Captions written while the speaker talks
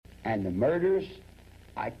And the murders,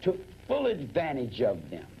 I took full advantage of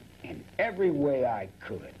them in every way I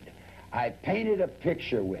could. I painted a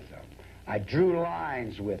picture with them. I drew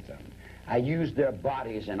lines with them. I used their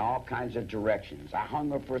bodies in all kinds of directions. I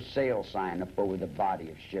hung a for sale sign up over the body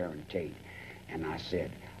of Sharon Tate. And I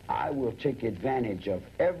said, I will take advantage of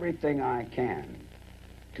everything I can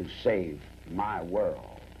to save my world.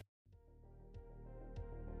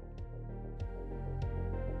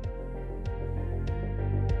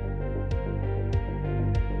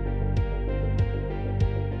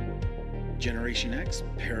 Generation X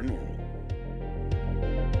Paranormal.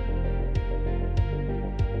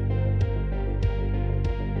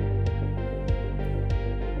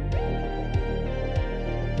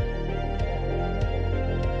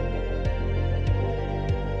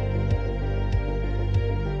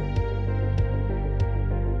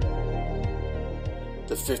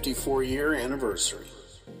 The 54-year anniversary.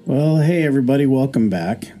 Well, hey everybody, welcome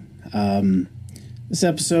back. This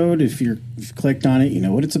episode, if you've clicked on it, you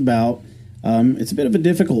know what it's about. It's a bit of a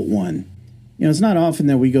difficult one. You know, it's not often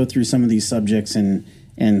that we go through some of these subjects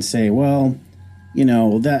and say, well, you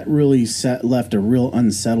know, that really left a real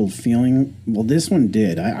unsettled feeling. Well, this one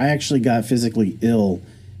did. I actually got physically ill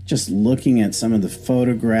just looking at some of the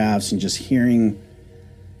photographs and just hearing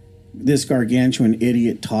this gargantuan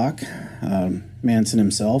idiot talk, Manson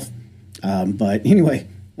himself. But anyway,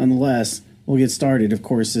 nonetheless, we'll get started. Of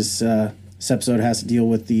course, this episode has to deal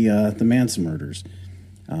with the Manson murders.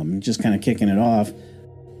 Just kind of kicking it off.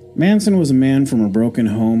 Manson was a man from a broken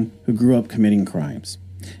home who grew up committing crimes.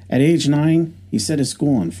 At age 9, he set his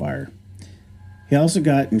school on fire. He also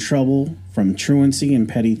got in trouble from truancy and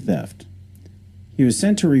petty theft. He was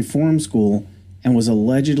sent to reform school and was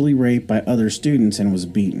allegedly raped by other students and was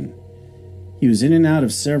beaten. He was in and out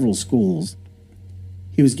of several schools.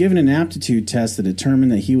 He was given an aptitude test that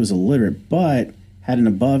determined that he was illiterate, but had an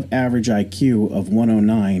above-average IQ of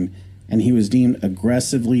 109, and he was deemed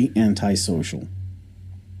aggressively antisocial.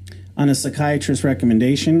 On a psychiatrist's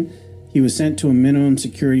recommendation, he was sent to a minimum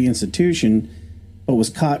security institution, but was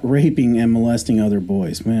caught raping and molesting other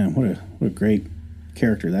boys. Man, what a great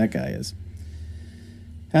character that guy is.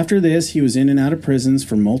 After this, he was in and out of prisons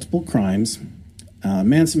for multiple crimes.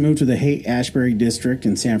 Manson moved to the Haight-Ashbury district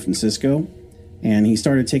in San Francisco, and he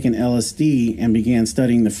started taking LSD and began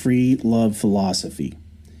studying the free love philosophy.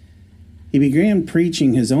 He began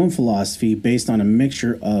preaching his own philosophy based on a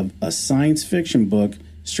mixture of a science fiction book,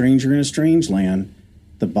 Stranger in a Strange Land,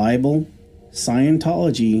 the Bible,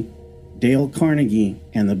 Scientology, Dale Carnegie,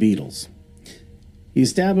 and the Beatles. He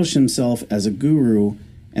established himself as a guru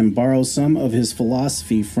and borrowed some of his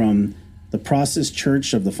philosophy from the Process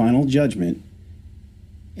Church of the Final Judgment,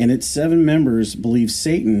 and its 7 members believed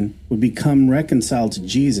Satan would become reconciled to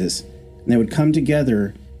Jesus, and they would come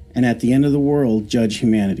together and at the end of the world judge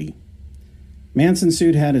humanity. Manson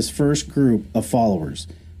soon had his first group of followers,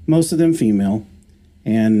 most of them female,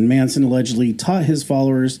 and Manson allegedly taught his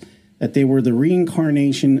followers that they were the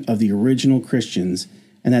reincarnation of the original Christians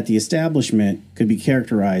and that the establishment could be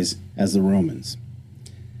characterized as the Romans.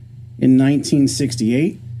 In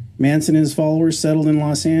 1968, Manson and his followers settled in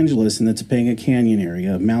Los Angeles in the Topanga Canyon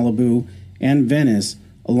area of Malibu and Venice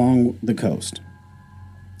along the coast.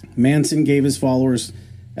 Manson gave his followers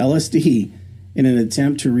LSD in an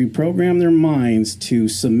attempt to reprogram their minds to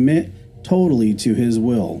submit totally to his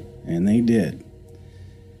will, and they did.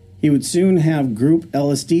 He would soon have group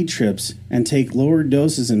LSD trips and take lower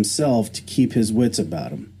doses himself to keep his wits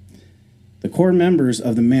about him. The core members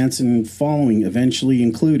of the Manson following eventually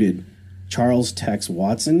included Charles Tex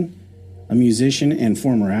Watson, a musician and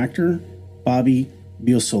former actor, Bobby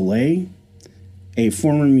Beausoleil, a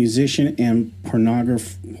former musician and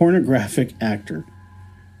pornographic actor,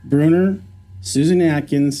 Brunner, Susan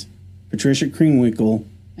Atkins, Patricia Krenwinkel,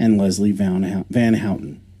 and Leslie Van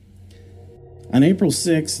Houten. On April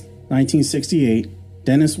 6, 1968,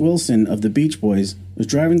 Dennis Wilson of the Beach Boys was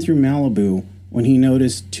driving through Malibu when he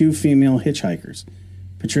noticed 2 female hitchhikers,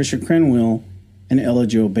 Patricia Krenwinkel and Ella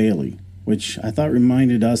Jo Bailey, which I thought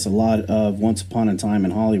reminded us a lot of Once Upon a Time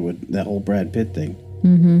in Hollywood, that whole Brad Pitt thing.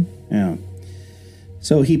 Mm-hmm. Yeah.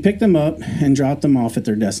 So he picked them up and dropped them off at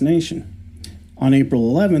their destination. On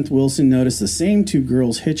April 11th, Wilson noticed the same 2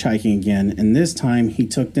 girls hitchhiking again, and this time he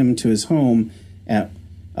took them to his home at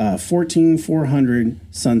 14400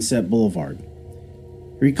 Sunset Boulevard.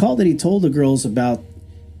 He recalled that he told the girls about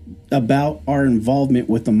our involvement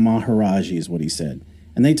with the Maharaji, is what he said.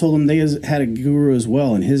 And they told him they had a guru as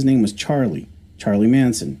well, and his name was Charlie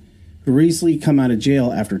Manson, who recently come out of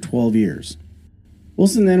jail after 12 years.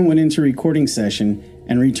 Wilson then went into a recording session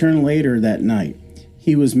and returned later that night.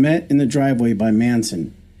 He was met in the driveway by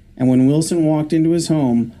Manson, and when Wilson walked into his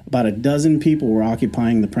home, about a dozen people were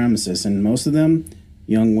occupying the premises, and most of them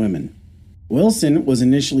young women. Wilson was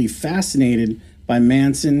initially fascinated by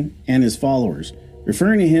Manson and his followers,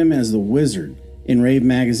 referring to him as the Wizard in Rave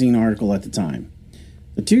magazine article at the time.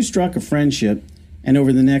 The two struck a friendship, and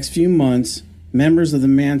over the next few months, members of the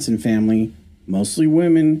Manson family, mostly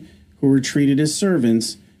women who were treated as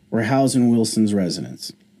servants, were housed in Wilson's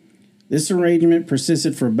residence. This arrangement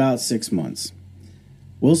persisted for about 6 months.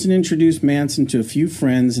 Wilson introduced Manson to a few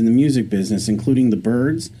friends in the music business, including the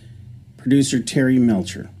Byrds, producer Terry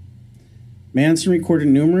Melcher. Manson recorded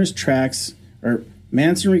numerous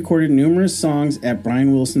songs at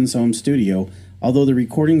Brian Wilson's home studio, although the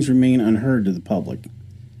recordings remain unheard to the public.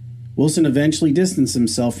 Wilson eventually distanced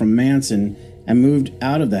himself from Manson and moved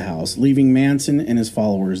out of the house, leaving Manson and his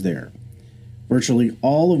followers there. Virtually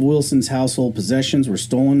all of Wilson's household possessions were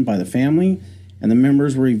stolen by the family, and the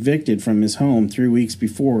members were evicted from his home 3 weeks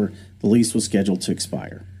before the lease was scheduled to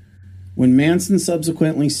expire. When Manson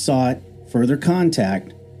subsequently sought further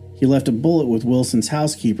contact, he left a bullet with Wilson's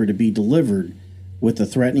housekeeper to be delivered with a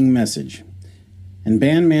threatening message. And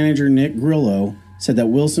band manager Nick Grillo said that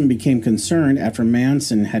Wilson became concerned after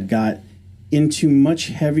Manson had got into much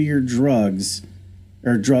heavier drug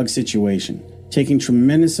situation, taking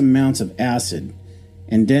tremendous amounts of acid,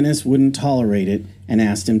 and Dennis wouldn't tolerate it and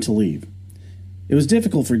asked him to leave. It was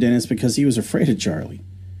difficult for Dennis because he was afraid of Charlie.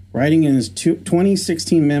 Writing in his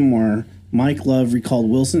 2016 memoir, Mike Love recalled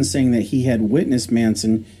Wilson saying that he had witnessed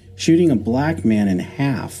Manson shooting a black man in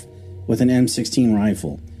half with an M16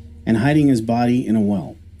 rifle and hiding his body in a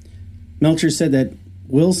well. Melcher said that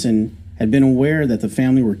Wilson had been aware that the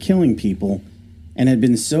family were killing people and had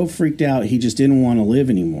been so freaked out he just didn't want to live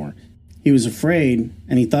anymore. He was afraid,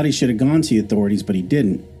 and he thought he should have gone to the authorities, but he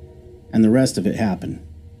didn't, and the rest of it happened.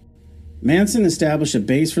 Manson established a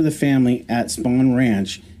base for the family at Spahn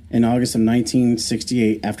Ranch in August of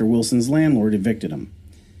 1968 after Wilson's landlord evicted him.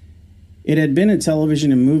 It had been a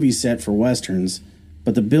television and movie set for westerns,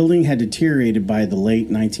 but the building had deteriorated by the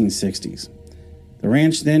late 1960s. The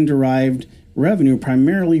ranch then derived revenue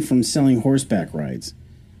primarily from selling horseback rides.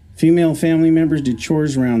 Female family members did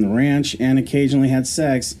chores around the ranch and occasionally had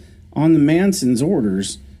sex on the Manson's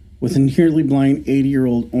orders with a nearly blind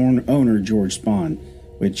 80-year-old owner, George Spahn,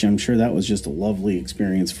 which I'm sure that was just a lovely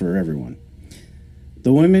experience for everyone.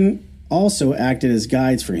 The women also acted as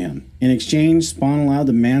guides for him. In exchange, Spahn allowed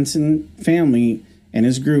the Manson family and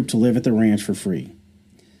his group to live at the ranch for free.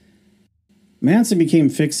 Manson became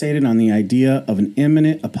fixated on the idea of an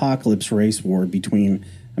imminent apocalypse race war between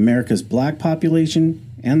America's black population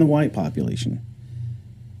and the white population.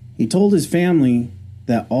 He told his family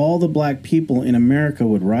that all the black people in America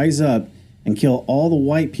would rise up and kill all the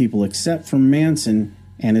white people except for Manson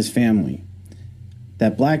and his family.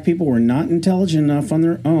 That black people were not intelligent enough on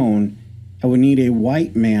their own and would need a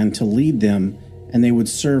white man to lead them, and they would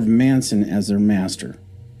serve Manson as their master.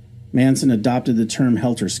 Manson adopted the term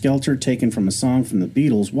helter-skelter, taken from a song from the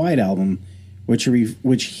Beatles' White Album, which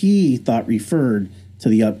he thought referred to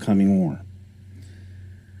the upcoming war.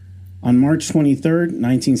 On March 23,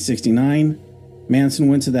 1969, Manson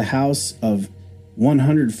went to the house of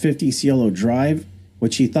 150 Cielo Drive,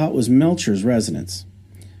 which he thought was Melcher's residence.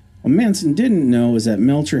 What Manson didn't know is that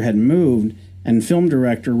Melcher had moved, and film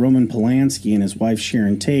director Roman Polanski and his wife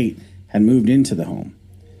Sharon Tate had moved into the home.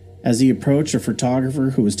 As he approached, a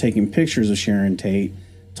photographer who was taking pictures of Sharon Tate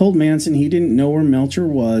told Manson he didn't know where Melcher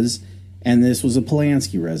was, and this was a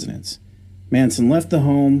Polanski residence. Manson left the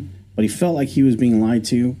home, but he felt like he was being lied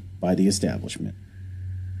to by the establishment.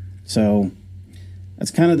 So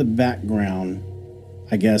that's kind of the background,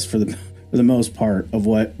 I guess, for the most part of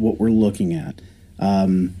what we're looking at.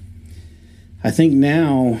 I think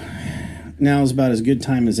now is about as good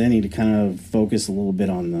time as any to kind of focus a little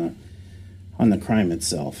bit on the crime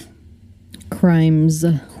itself. Crimes.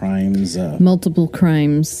 Multiple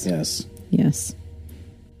crimes. Yes.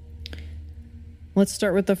 Let's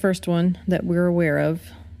start with the first one that we're aware of.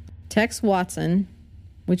 Tex Watson,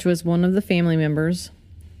 which was one of the family members,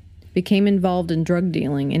 became involved in drug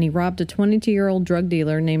dealing, and he robbed a 22-year-old drug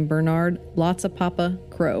dealer named Bernard Lots of Papa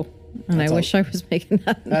Crow. And I wish I was making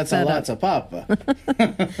that. That's a Lots of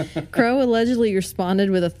Papa. Crow allegedly responded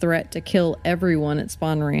with a threat to kill everyone at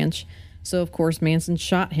Spahn Ranch. So, of course, Manson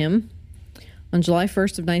shot him on July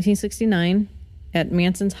 1st of 1969 at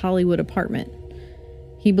Manson's Hollywood apartment.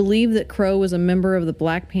 He believed that Crow was a member of the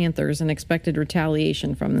Black Panthers and expected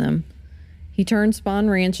retaliation from them. He turned Spahn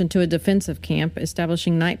Ranch into a defensive camp,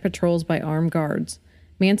 establishing night patrols by armed guards.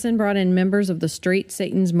 Manson brought in members of the Straight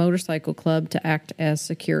Satan's Motorcycle Club to act as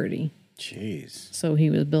security. Jeez. So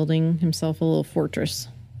he was building himself a little fortress.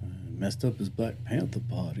 Messed up his Black Panther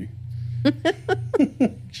party.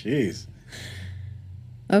 Jeez.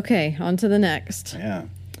 Okay, on to the next. Yeah.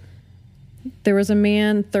 There was a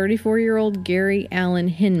man, 34-year-old Gary Allen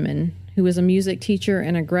Hinman, who was a music teacher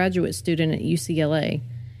and a graduate student at UCLA.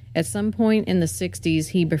 At some point in the 60s,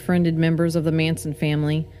 he befriended members of the Manson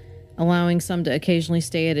family, allowing some to occasionally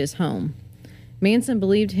stay at his home. Manson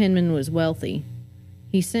believed Hinman was wealthy.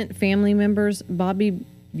 He sent family members Bobby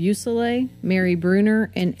Busele, Mary Bruner,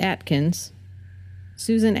 and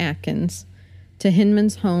Susan Atkins, to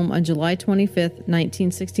Hinman's home on July 25th,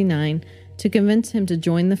 1969, to convince him to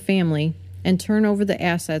join the family and turn over the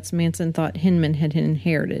assets Manson thought Hinman had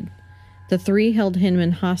inherited. The three held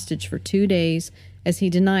Hinman hostage for 2 days as he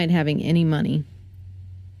denied having any money.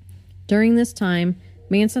 During this time,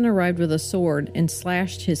 Manson arrived with a sword and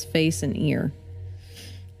slashed his face and ear.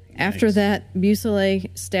 After that, Busele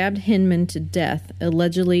stabbed Hinman to death,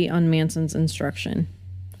 allegedly on Manson's instruction.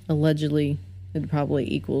 Allegedly, it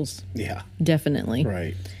probably equals definitely.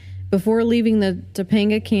 Right. Before leaving the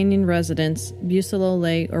Topanga Canyon residence,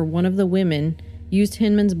 Busele, or one of the women, used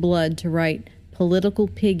Hinman's blood to write "Political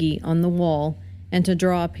Piggy" on the wall and to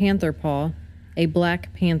draw a panther paw, a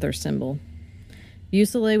Black Panther symbol.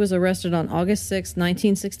 Busele was arrested on August 6,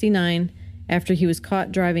 1969, after he was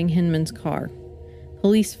caught driving Hinman's car.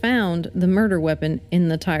 Police found the murder weapon in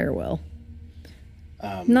the tire well.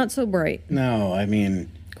 Not so bright. No, I mean...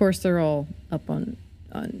 Of course, they're all up on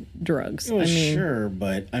drugs. Well, sure,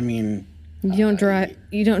 but I mean... You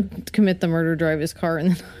don't commit the murder, drive his car,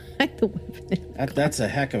 and then hide the weapon. That's a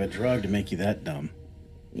heck of a drug to make you that dumb.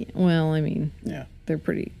 Yeah, well, I mean... Yeah. They're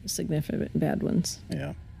pretty significant bad ones.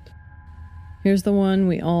 Yeah. Here's the one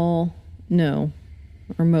we all know,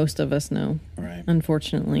 or most of us know, right?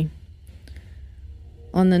 Unfortunately.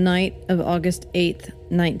 On the night of August 8th,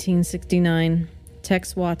 1969,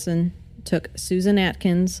 Tex Watson took Susan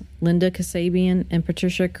Atkins, Linda Kasabian, and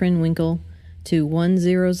Patricia Krenwinkel to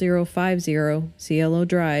 10050 Cielo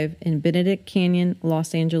Drive in Benedict Canyon,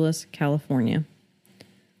 Los Angeles, California.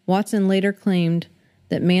 Watson later claimed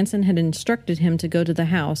that Manson had instructed him to go to the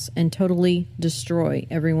house and totally destroy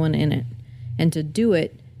everyone in it, and to do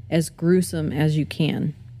it as gruesome as you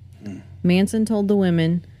can. Manson told the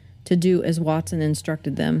women to do as Watson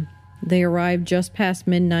instructed them. They arrived just past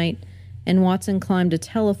midnight, and Watson climbed a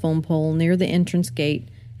telephone pole near the entrance gate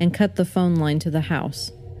and cut the phone line to the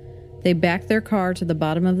house. They backed their car to the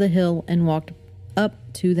bottom of the hill and walked up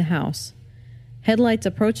to the house. Headlights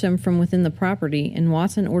approached them from within the property, and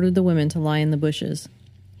Watson ordered the women to lie in the bushes.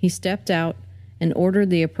 He stepped out and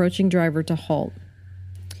ordered the approaching driver to halt.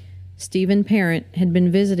 Stephen Parent had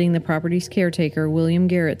been visiting the property's caretaker, William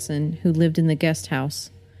Garretson, who lived in the guest house.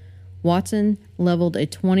 Watson leveled a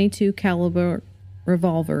 .22 caliber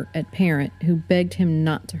revolver at Parent, who begged him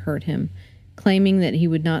not to hurt him, claiming that he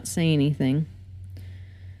would not say anything.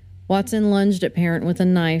 Watson lunged at Parent with a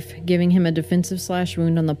knife, giving him a defensive slash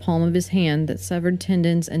wound on the palm of his hand that severed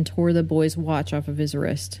tendons and tore the boy's watch off of his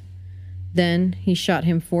wrist. Then he shot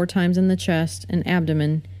him 4 times in the chest and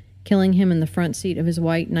abdomen, killing him in the front seat of his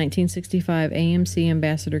white 1965 AMC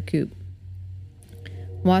Ambassador coupe.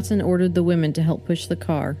 Watson ordered the women to help push the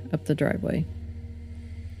car up the driveway.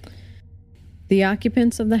 The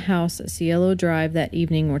occupants of the house at Cielo Drive that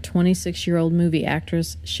evening were 26-year-old movie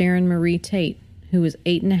actress Sharon Marie Tate, who was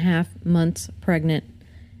 8.5 months pregnant,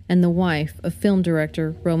 and the wife of film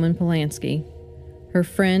director Roman Polanski. Her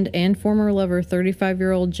friend and former lover,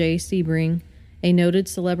 35-year-old Jay Sebring, a noted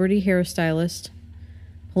celebrity hairstylist.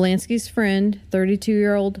 Polanski's friend,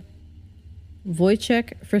 32-year-old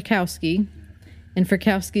Wojciech Frykowski, and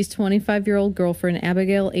Frykowski's 25-year-old girlfriend,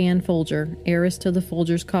 Abigail Ann Folger, heiress to the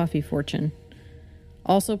Folgers' coffee fortune.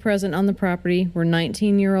 Also present on the property were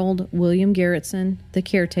 19-year-old William Garretson, the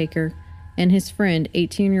caretaker, and his friend,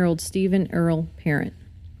 18-year-old Stephen Earl Parent.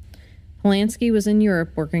 Polanski was in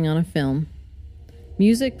Europe working on a film.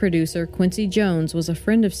 Music producer Quincy Jones was a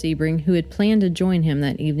friend of Sebring who had planned to join him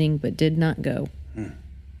that evening but did not go.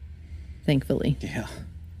 Thankfully. Yeah.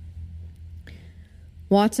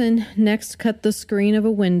 Watson next cut the screen of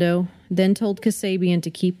a window, then told Kasabian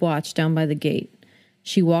to keep watch down by the gate.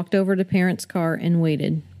 She walked over to Parent's car and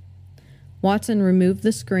waited. Watson removed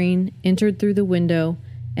the screen, entered through the window,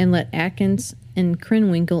 and let Atkins and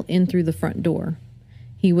Krenwinkel in through the front door.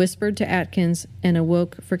 He whispered to Atkins and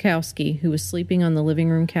awoke Frykowski, who was sleeping on the living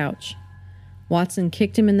room couch. Watson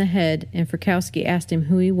kicked him in the head, and Frykowski asked him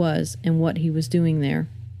who he was and what he was doing there.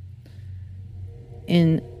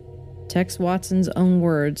 In Tex Watson's own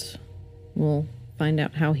words, we'll find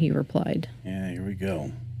out how he replied. Yeah, here we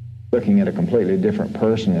go. Looking at a completely different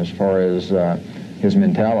person as far as his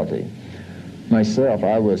mentality. myself,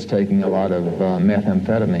 I was taking a lot of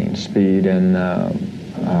methamphetamine, speed, and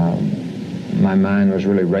my mind was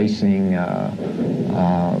really racing.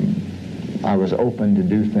 I was open to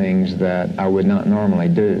do things that I would not normally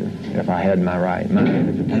do if I had my right mind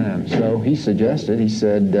at the time. So he suggested, he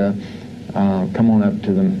said, come on up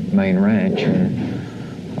to the main ranch. And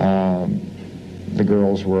the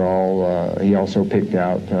girls were all, he also picked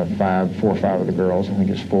out 4 or 5 of the girls, I think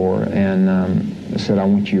it's 4, and said, I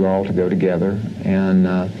want you all to go together and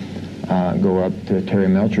go up to Terry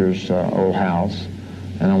Melcher's old house,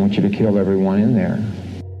 and I want you to kill everyone in there.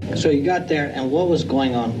 So you got there, and what was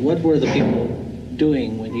going on? What were the people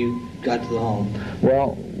doing when you got to the home?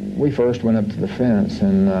 Well, we first went up to the fence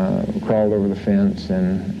and crawled over the fence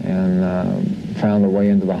and found our way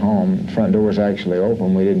into the home. The front door was actually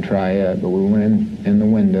open. We didn't try it, but we went in the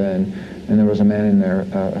window, and there was a man in there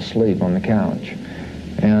asleep on the couch.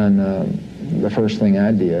 And the first thing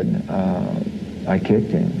I did, I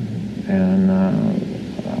kicked him, and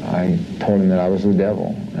I told him that I was the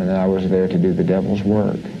devil and that I was there to do the devil's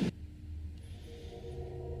work.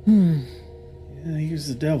 Yeah, he was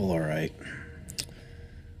the devil, all right.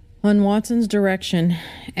 On Watson's direction,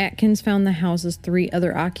 Atkins found the house's 3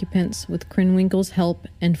 other occupants with Krenwinkel's help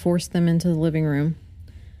and forced them into the living room.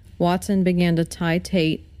 Watson began to tie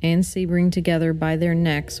Tate and Sebring together by their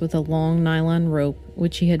necks with a long nylon rope,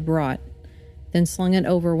 which he had brought, then slung it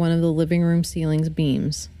over one of the living room ceiling's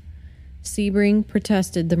beams. Sebring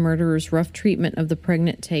protested the murderer's rough treatment of the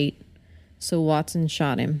pregnant Tate, so Watson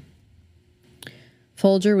shot him.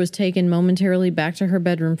 Folger was taken momentarily back to her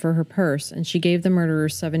bedroom for her purse, and she gave the murderer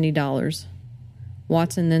 $70.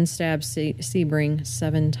 Watson then stabbed Sebring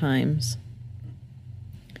 7 times.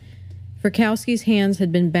 Frykowski's hands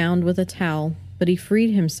had been bound with a towel, but he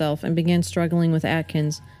freed himself and began struggling with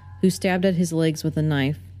Atkins, who stabbed at his legs with a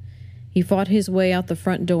knife. He fought his way out the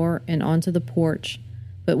front door and onto the porch,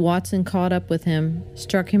 but Watson caught up with him,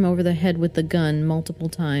 struck him over the head with the gun multiple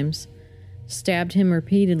times, stabbed him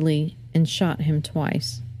repeatedly, and shot him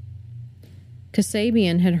twice.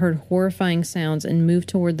 Kasabian had heard horrifying sounds and moved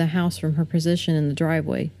toward the house from her position in the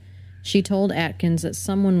driveway. She told Atkins that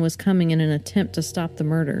someone was coming in an attempt to stop the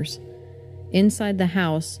murders. Inside the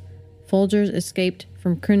house, Folgers escaped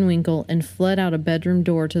from Krenwinkel and fled out a bedroom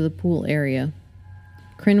door to the pool area.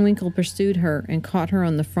 Krenwinkel pursued her and caught her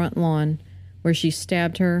on the front lawn, where she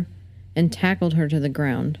stabbed her and tackled her to the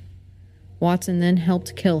ground. Watson then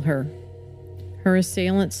helped kill her. Her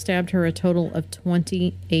assailant stabbed her a total of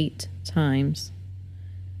 28 times.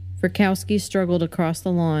 Frykowski struggled across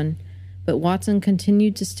the lawn, but Watson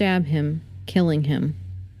continued to stab him, killing him.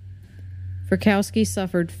 Frykowski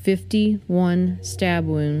suffered 51 stab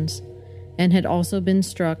wounds and had also been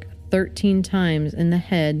struck 13 times in the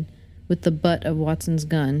head with the butt of Watson's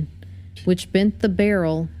gun, which bent the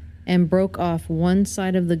barrel and broke off one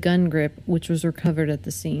side of the gun grip, which was recovered at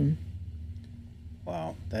the scene.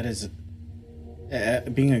 Wow, that is...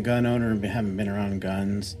 being a gun owner and having been around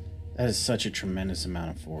guns, that is such a tremendous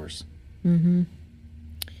amount of force. Mm-hmm.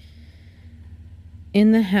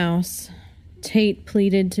 In the house, Tate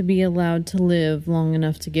pleaded to be allowed to live long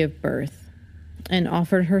enough to give birth and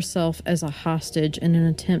offered herself as a hostage in an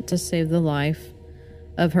attempt to save the life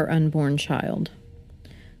of her unborn child.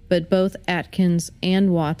 But both Atkins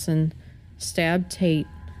and Watson stabbed Tate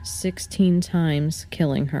 16 times,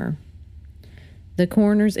 killing her. The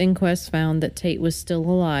coroner's inquest found that Tate was still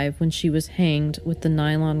alive when she was hanged with the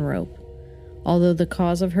nylon rope, although the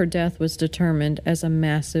cause of her death was determined as a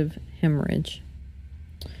massive hemorrhage.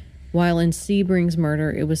 While in Sebring's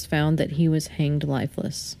murder, it was found that he was hanged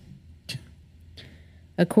lifeless.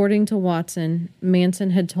 According to Watson,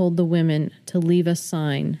 Manson had told the women to leave a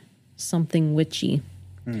sign, something witchy.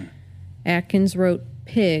 Atkins wrote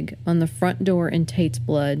 "pig" on the front door in Tate's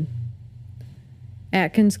blood.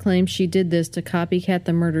 Atkins claimed she did this to copycat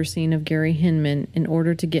the murder scene of Gary Hinman in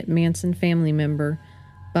order to get Manson family member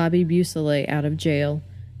Bobby Busele out of jail,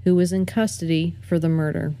 who was in custody for the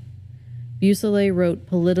murder. Busele wrote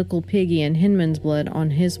 "Political Piggy" in Hinman's blood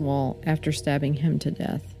on his wall after stabbing him to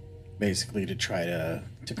death. Basically to try to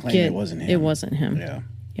claim it wasn't him. It wasn't him. Yeah.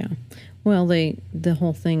 Well, the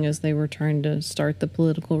whole thing is they were trying to start the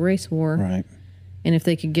political race war. Right. And if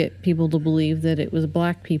they could get people to believe that it was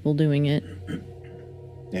black people doing it,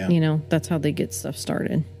 that's how they get stuff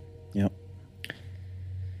started. Yep.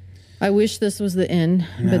 I wish this was the end,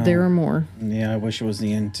 but there are more. Yeah, I wish it was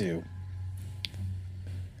the end too.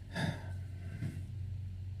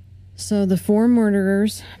 So the 4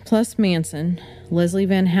 murderers, plus Manson, Leslie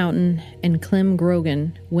Van Houten, and Clem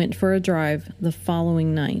Grogan went for a drive the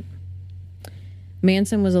following night.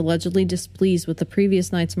 Manson was allegedly displeased with the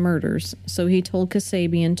previous night's murders, so he told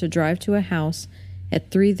Kasabian to drive to a house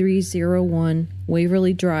at 3301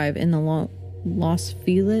 Waverly Drive in the Los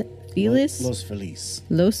Feliz?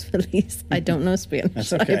 Los Feliz. I don't know Spanish.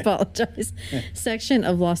 That's okay. I apologize. Section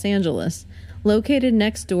of Los Angeles, located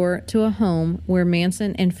next door to a home where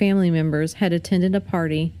Manson and family members had attended a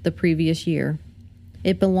party the previous year.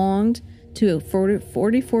 It belonged to a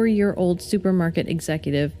 44-year-old supermarket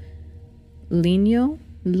executive, Lino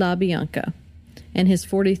Labianca, and his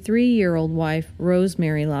 43-year-old wife,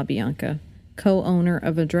 Rosemary Labianca, co-owner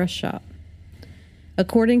of a dress shop.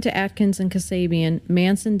 According to Atkins and Kasabian,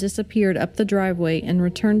 Manson disappeared up the driveway and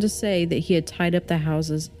returned to say that he had tied up the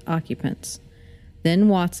house's occupants. Then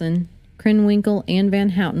Watson, Krenwinkel, and Van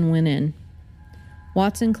Houten went in.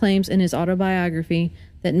 Watson claims in his autobiography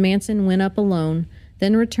that Manson went up alone,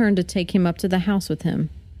 then returned to take him up to the house with him.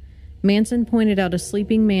 Manson pointed out a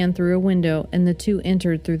sleeping man through a window, and the two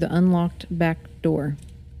entered through the unlocked back door.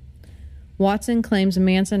 Watson claims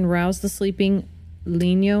Manson roused the sleeping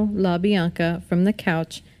Lino Labianca from the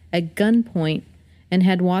couch at gunpoint and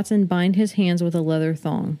had Watson bind his hands with a leather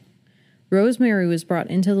thong. Rosemary was brought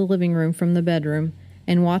into the living room from the bedroom,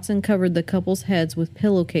 and Watson covered the couple's heads with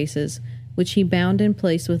pillowcases, which he bound in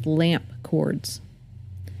place with lamp cords.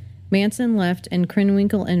 Manson left, and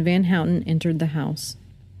Krenwinkel and Van Houten entered the house.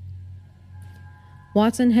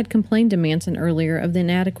 Watson had complained to Manson earlier of the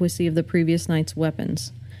inadequacy of the previous night's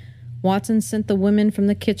weapons. Watson sent the women from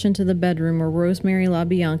the kitchen to the bedroom where Rosemary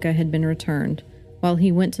Labianca had been returned, while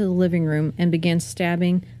he went to the living room and began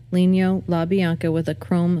stabbing Lino Labianca with a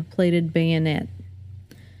chrome-plated bayonet.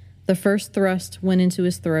 The first thrust went into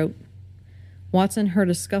his throat. Watson heard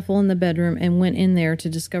a scuffle in the bedroom and went in there to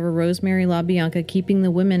discover Rosemary Labianca keeping the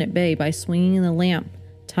women at bay by swinging the lamp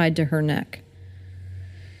tied to her neck.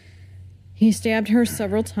 He stabbed her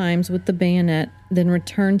several times with the bayonet, then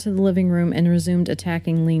returned to the living room and resumed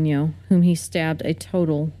attacking Lino, whom he stabbed a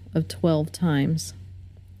total of 12 times.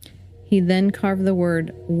 He then carved the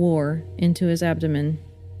word "war" into his abdomen.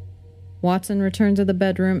 Watson returned to the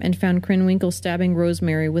bedroom and found Krenwinkel stabbing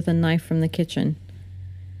Rosemary with a knife from the kitchen.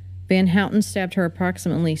 Van Houten stabbed her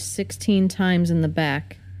approximately 16 times in the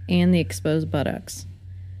back and the exposed buttocks.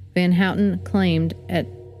 Van Houten claimed at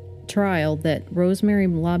trial that Rosemary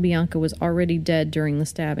Labianca was already dead during the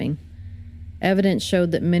stabbing. Evidence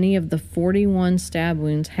showed that many of the 41 stab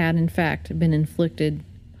wounds had in fact been inflicted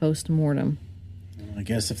post-mortem. I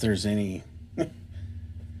guess if there's any...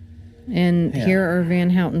 And here are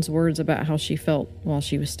Van Houten's words about how she felt while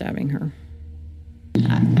she was stabbing her.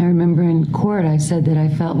 I remember in court I said that I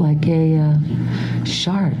felt like a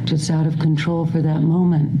shark, just out of control for that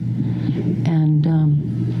moment. And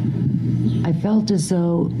I felt as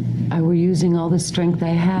though I were using all the strength I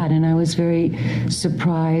had, and I was very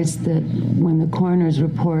surprised that when the coroner's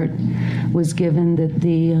report was given that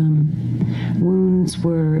the wounds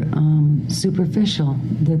were superficial,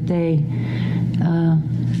 that they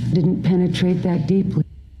didn't penetrate that deeply.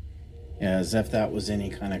 Yeah, as if that was any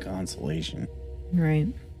kind of consolation. Right.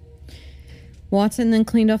 Watson then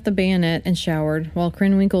cleaned off the bayonet and showered, while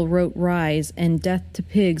Krenwinkel wrote "Rise" and "Death to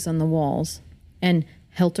Pigs" on the walls, and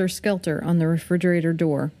 "Helter Skelter" on the refrigerator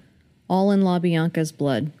door, all in Labianca's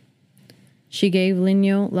blood. She gave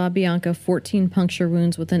Lino Labianca 14 puncture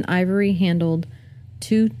wounds with an ivory-handled,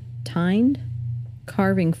 two-tined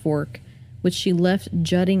carving fork, which she left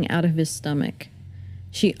jutting out of his stomach.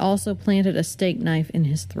 She also planted a steak knife in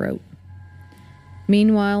his throat.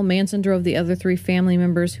 Meanwhile, Manson drove the other 3 family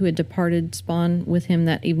members who had departed Spawn with him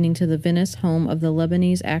that evening to the Venice home of the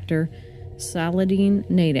Lebanese actor Saladin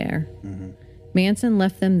Nader. Mm-hmm. Manson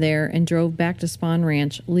left them there and drove back to Spawn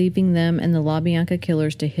Ranch, leaving them and the Labianca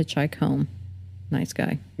killers to hitchhike home. Nice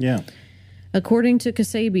guy. Yeah. According to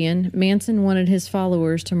Kasabian, Manson wanted his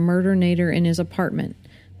followers to murder Nader in his apartment,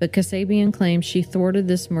 but Kasabian claims she thwarted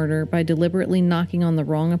this murder by deliberately knocking on the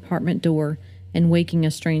wrong apartment door and waking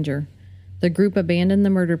a stranger. The group abandoned the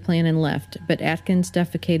murder plan and left, but Atkins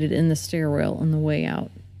defecated in the stairwell on the way out.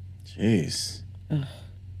 Jeez. Ugh.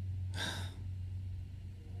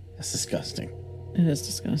 That's disgusting. It is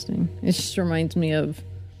disgusting. It just reminds me of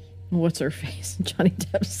what's her face, Johnny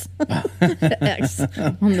Depp's ex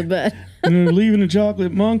on the bed. Leaving a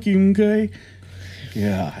chocolate monkey, okay?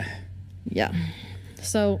 Yeah. Yeah.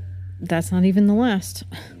 So that's not even the last.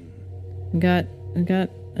 We got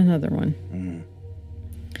another one. Mm.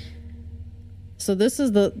 So this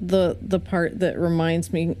is the part that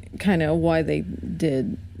reminds me kind of why they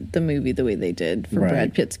did the movie the way they did for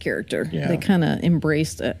Brad Pitt's character. Yeah. They kind of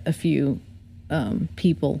embraced a few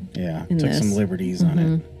people. Yeah, in some liberties on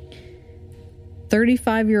it.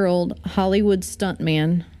 35-year-old Hollywood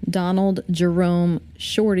stuntman Donald Jerome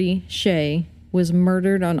Shorty Shea was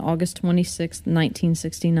murdered on August 26,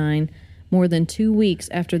 1969, more than 2 weeks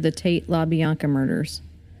after the Tate Labianca murders.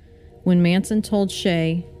 When Manson told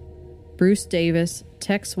Shea, Bruce Davis,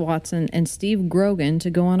 Tex Watson, and Steve Grogan to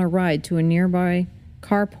go on a ride to a nearby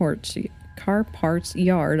car parts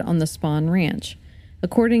yard on the Spahn Ranch.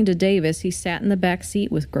 According to Davis, he sat in the back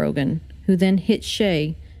seat with Grogan, who then hit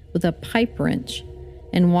Shea with a pipe wrench,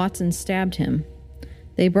 and Watson stabbed him.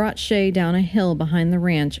 They brought Shea down a hill behind the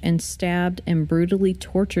ranch and stabbed and brutally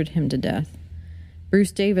tortured him to death.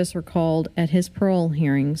 Bruce Davis recalled at his parole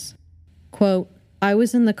hearings, quote, "I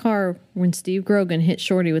was in the car when Steve Grogan hit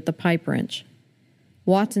Shorty with the pipe wrench.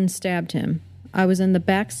 Watson stabbed him. I was in the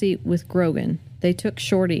back seat with Grogan. They took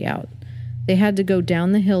Shorty out. They had to go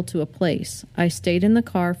down the hill to a place. I stayed in the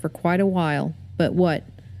car for quite a while, but what?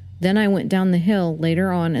 Then I went down the hill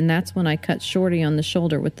later on, and that's when I cut Shorty on the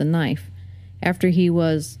shoulder with the knife. After he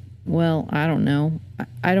was, well, I don't know.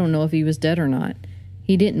 I don't know if he was dead or not.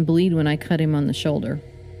 He didn't bleed when I cut him on the shoulder.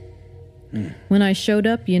 When I showed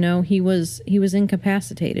up, he was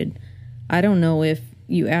incapacitated. I don't know if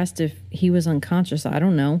you asked if he was unconscious. I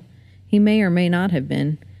don't know. He may or may not have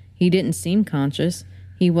been. He didn't seem conscious.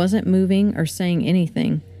 He wasn't moving or saying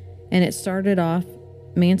anything. And it started off,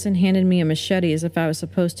 Manson handed me a machete as if I was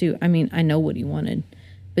supposed to. I mean, I know what he wanted.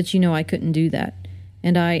 But I couldn't do that.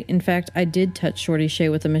 And I did touch Shorty Shea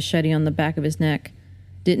with a machete on the back of his neck.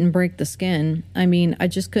 Didn't break the skin. I mean, I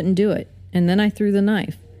just couldn't do it. And then I threw the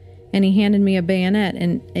knife. And he handed me a bayonet,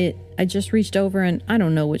 and I just reached over, and I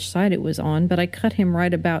don't know which side it was on, but I cut him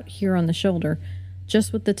right about here on the shoulder,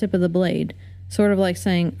 just with the tip of the blade, sort of like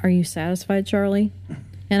saying, 'Are you satisfied, Charlie?'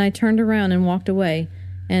 And I turned around and walked away,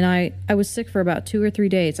 and I was sick for about 2 or 3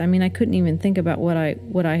 days. I mean, I couldn't even think about what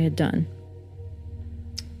I had done."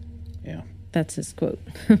 Yeah. That's his quote.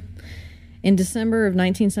 In December of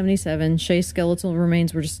 1977, Shea's skeletal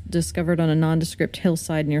remains were discovered on a nondescript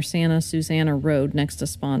hillside near Santa Susana Road next to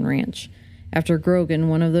Spahn Ranch, after Grogan,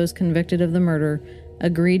 one of those convicted of the murder,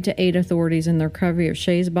 agreed to aid authorities in the recovery of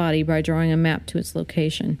Shea's body by drawing a map to its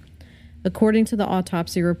location. According to the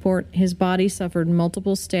autopsy report, his body suffered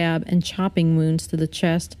multiple stab and chopping wounds to the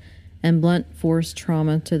chest and blunt force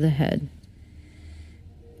trauma to the head.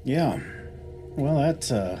 Yeah. Well, that's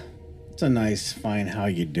a nice find. How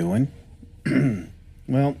you doing?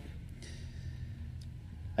 Well,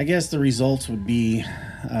 I guess the results would be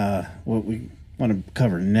what we want to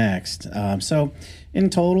cover next. So, in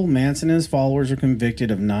total, Manson and his followers are convicted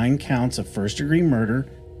of 9 counts of first-degree murder.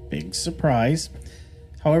 Big surprise.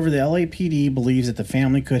 However, the LAPD believes that the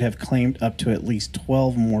family could have claimed up to at least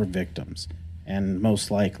 12 more victims, and most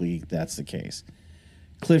likely that's the case.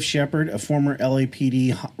 Cliff Shepard, a former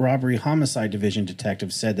LAPD robbery homicide division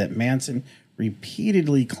detective, said that Manson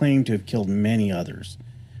repeatedly claimed to have killed many others.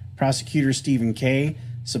 Prosecutor Stephen Kay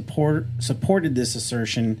supported this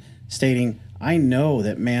assertion, stating, "I know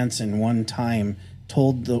that Manson one time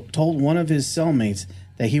told one of his cellmates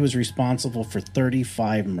that he was responsible for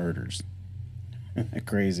 35 murders."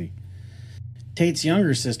 Crazy. Tate's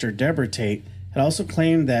younger sister, Deborah Tate, had also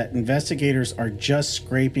claimed that investigators are just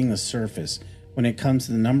scraping the surface when it comes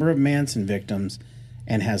to the number of Manson victims,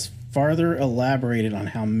 and has farther elaborated on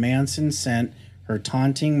how Manson sent her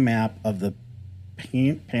taunting map of the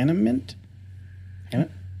Panamint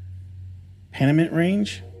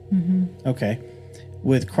Range? Mm-hmm. Okay.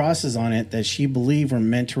 With crosses on it that she believed were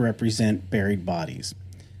meant to represent buried bodies.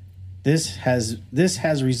 This has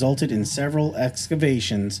resulted in several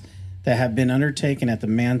excavations that have been undertaken at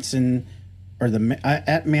Manson's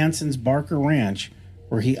Barker Ranch,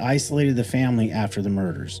 where he isolated the family after the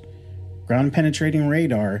murders. Ground-penetrating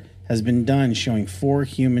radar has been done showing 4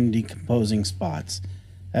 human decomposing spots.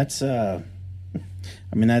 That's,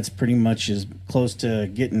 that's pretty much as close to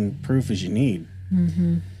getting proof as you need.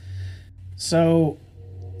 Mm-hmm. So,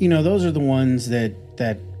 those are the ones that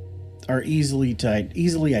are easily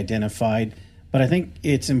identified. But I think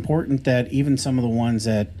it's important that even some of the ones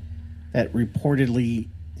that he had reportedly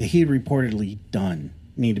done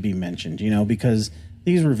need to be mentioned, because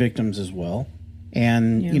these were victims as well.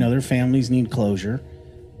 And, their families need closure.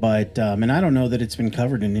 But, and I don't know that it's been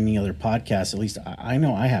covered in any other podcast. At least I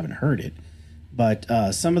know I haven't heard it. But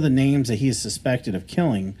some of the names that he is suspected of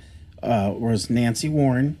killing was Nancy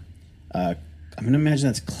Warren. I'm going to imagine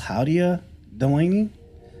that's Claudia Delaney.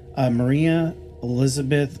 Maria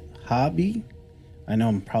Elizabeth Hobby. I know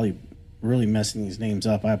I'm probably really messing these names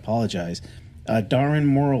up. I apologize. Darren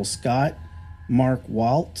Morrill Scott. Mark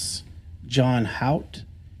Waltz. John Hout.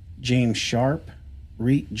 James Sharp.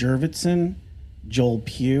 Reet Jurvetson, Joel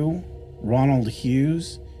Pugh, Ronald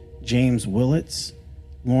Hughes, James Willits,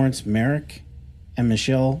 Lawrence Merrick, and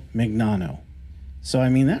Michelle Mignano. So, I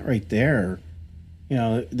mean, that right there, you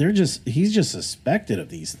know, he's just suspected of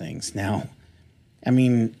these things. Now, I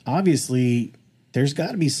mean, obviously, there's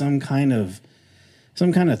got to be some kind of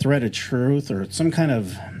thread of truth or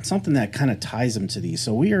something that kind of ties him to these.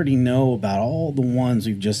 So we already know about all the ones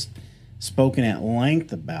we've just spoken at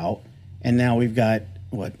length about, and now we've got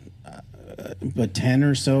what 10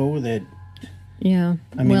 or so that. Yeah.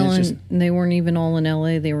 I mean, well, and they weren't even all in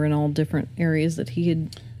LA. They were in all different areas that he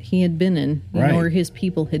had been in, right, or his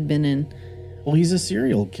people had been in. Well, he's a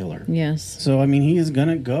serial killer. Yes. So I mean, he is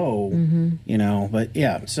gonna go, you know. But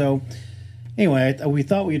yeah. So anyway, we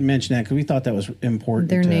thought we'd mention that because we thought that was important.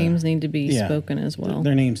 Their names need to be spoken as well.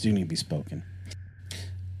 Their names do need to be spoken.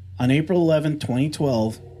 On April 11,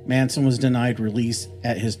 2012, Manson was denied release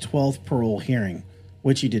at his 12th parole hearing,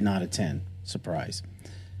 which he did not attend. Surprise.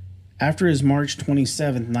 After his March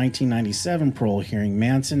 27, 1997 parole hearing,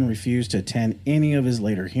 Manson refused to attend any of his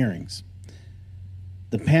later hearings.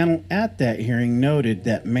 The panel at that hearing noted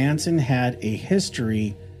that Manson had a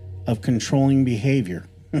history of controlling behavior,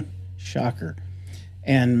 shocker,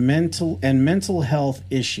 and mental health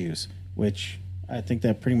issues, which I think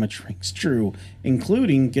that pretty much rings true,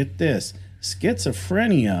 including, get this,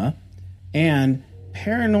 schizophrenia and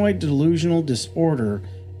paranoid delusional disorder,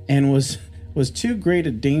 and was too great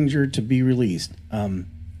a danger to be released.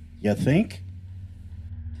 You think?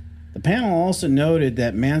 The panel also noted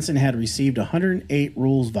that Manson had received 108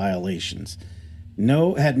 rules violations,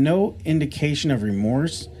 had no indication of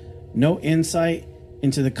remorse, no insight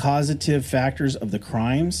into the causative factors of the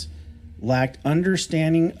crimes, lacked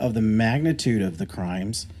understanding of the magnitude of the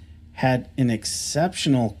crimes, had an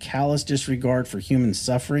exceptional callous disregard for human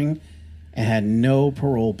suffering, and had no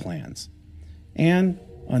parole plans. And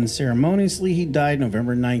unceremoniously, he died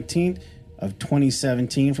November 19th of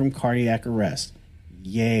 2017 from cardiac arrest.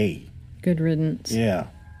 Yay. Good riddance. Yeah.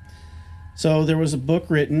 So there was a book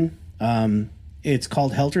written. It's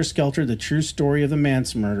called Helter Skelter, The True Story of the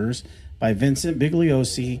Manson Murders by Vincent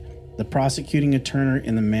Bigliosi, the prosecuting attorney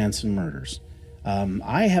in the Manson murders.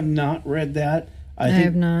 I have not read that. I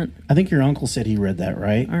have not. I think your uncle said he read that,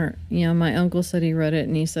 right? Yeah, my uncle said he read it,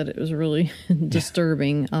 and he said it was really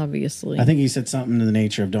disturbing, obviously. I think he said something to the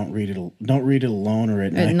nature of don't read it alone or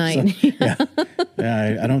at night. At night. So,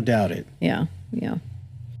 yeah, I don't doubt it. Yeah.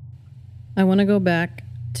 I want to go back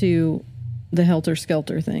to the Helter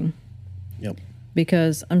Skelter thing. Yep.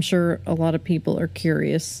 Because I'm sure a lot of people are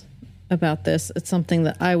curious about this. It's something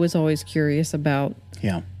that I was always curious about.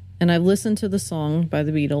 Yeah. And I've listened to the song by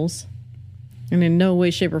the Beatles, and in no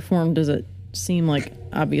way, shape, or form does it seem like,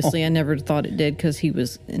 obviously, I never thought it did because he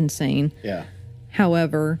was insane. Yeah.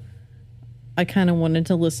 However, I kind of wanted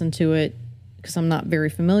to listen to it because I'm not very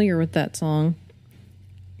familiar with that song.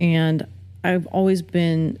 And I've always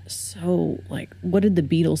been so, like, what did the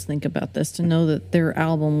Beatles think about this? To know that their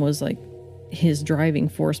album was, like, his driving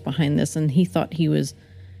force behind this. And he thought he was,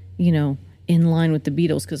 you know, in line with the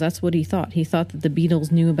Beatles because that's what he thought. He thought that the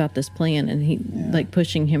Beatles knew about this plan and like,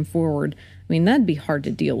 pushing him forward. I mean, that'd be hard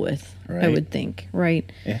to deal with, right. I would think,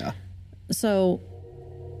 right? Yeah. So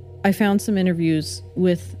I found some interviews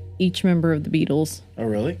with each member of the Beatles. Oh,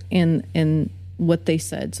 really? And what they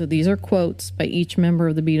said. So these are quotes by each member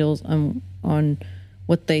of the Beatles on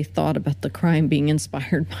what they thought about the crime being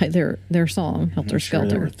inspired by their song, Helter Skelter.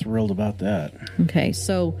 They were thrilled about that. Okay,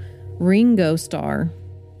 so Ringo Starr,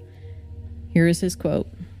 here is his quote.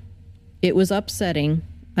 "It was upsetting.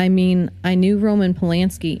 I mean, I knew Roman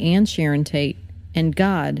Polanski and Sharon Tate, and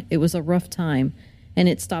God, it was a rough time, and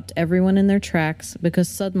it stopped everyone in their tracks because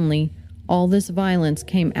suddenly all this violence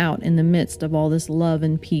came out in the midst of all this love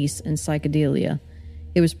and peace and psychedelia.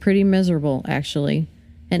 It was pretty miserable, actually,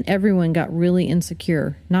 and everyone got really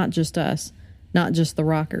insecure, not just us, not just the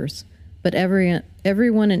rockers, but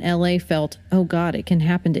everyone in LA felt, oh God, it can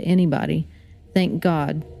happen to anybody. Thank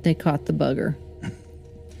God they caught the bugger."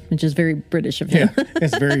 Which is very British of him. Yeah,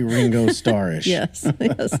 it's very Ringo Starr-ish. Yes.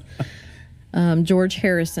 George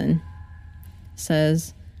Harrison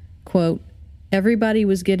says, quote, "Everybody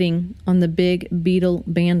was getting on the big Beatle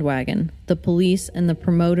bandwagon, the police and the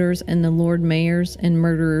promoters and the Lord Mayors and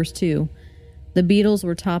murderers too. The Beatles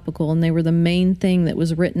were topical and they were the main thing that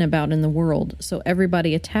was written about in the world, so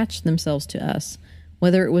everybody attached themselves to us,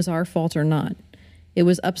 whether it was our fault or not. It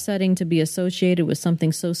was upsetting to be associated with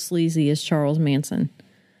something so sleazy as Charles Manson.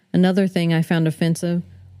 Another thing I found offensive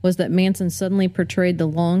was that Manson suddenly portrayed the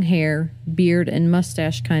long hair, beard, and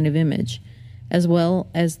mustache kind of image, as well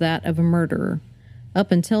as that of a murderer.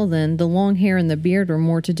 Up until then, the long hair and the beard were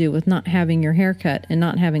more to do with not having your hair cut and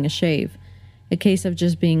not having a shave, a case of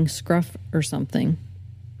just being scruff or something."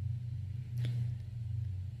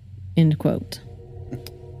 End quote.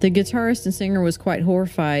 The guitarist and singer was quite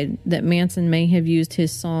horrified that Manson may have used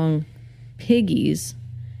his song Piggies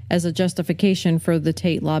as a justification for the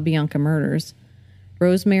Tate Labianca murders.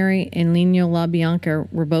 Rosemary and Lino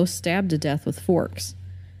Labianca were both stabbed to death with forks.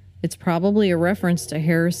 It's probably a reference to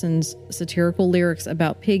Harrison's satirical lyrics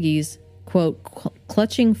about piggies, quote,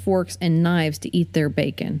 clutching forks and knives to eat their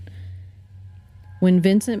bacon. When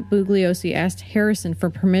Vincent Bugliosi asked Harrison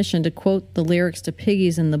for permission to quote the lyrics to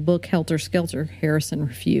Piggies in the book Helter Skelter, Harrison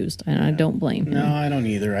refused, and I don't blame him. No, I don't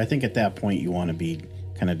either. I think at that point you want to be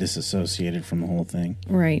kind of disassociated from the whole thing.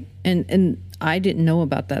 Right. And I didn't know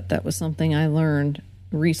about that. That was something I learned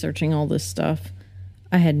researching all this stuff.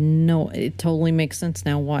 It totally makes sense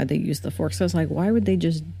now why they use the forks. I was like, why would they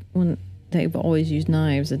just, when they've always used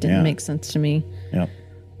knives? It didn't make sense to me. Yep.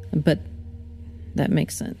 But that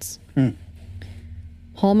makes sense.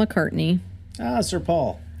 Paul McCartney. Sir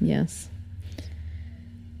Paul. Yes.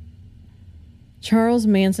 Charles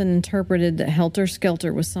Manson interpreted that Helter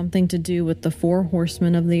Skelter was something to do with the 4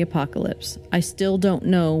 horsemen of the apocalypse. I still don't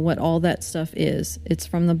know what all that stuff is. It's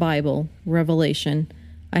from the Bible, Revelation.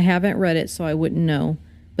 I haven't read it, so I wouldn't know.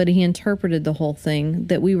 But he interpreted the whole thing,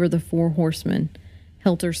 that we were the 4 horsemen,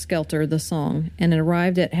 Helter Skelter, the song, and it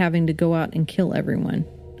arrived at having to go out and kill everyone.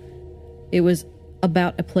 It was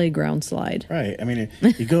about a playground slide. Right. I mean,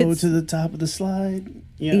 you go to the top of the slide.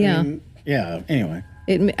 Yeah. I mean, yeah. Anyway.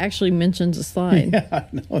 It actually mentions a slide. Yeah, I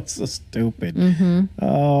know. It's so stupid. Mm-hmm.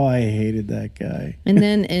 Oh, I hated that guy. And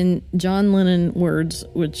then in John Lennon words,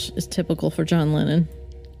 which is typical for John Lennon,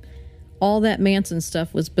 all that Manson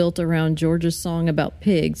stuff was built around George's song about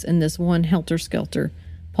pigs and this one Helter Skelter.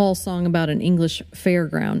 Paul's song about an English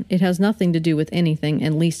fairground. It has nothing to do with anything,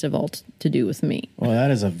 and least of all to do with me. Well, that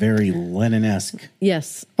is a very Lennon-esque.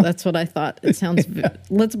 Yes, that's what I thought. It sounds...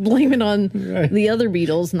 Let's blame it on the other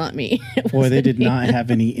Beatles, not me. Boy, they did not have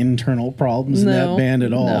any internal problems in that band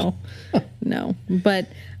at all. No. But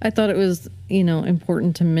I thought it was,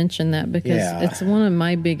 important to mention that because it's one of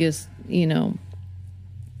my biggest,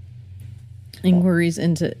 inquiries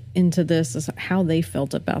into this is how they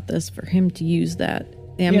felt about this, for him to use that.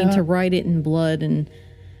 I mean, to write it in blood, and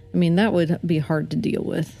I mean, that would be hard to deal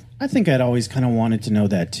with. I think I'd always kind of wanted to know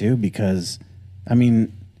that too, because, I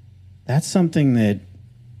mean, that's something that,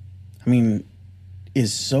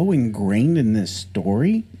 is so ingrained in this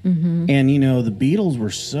story. Mm-hmm. And, the Beatles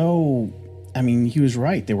were so, he was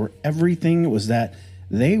right. They were everything. It was that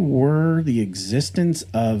they were the existence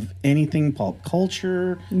of anything pop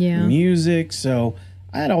culture, music. So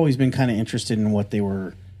I had always been kind of interested in what they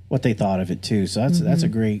thought of it too. So that's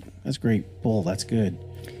great pull. That's good.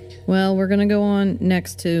 Well, we're going to go on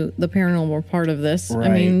next to the paranormal part of this.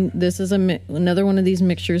 Right. I mean, this is another one of these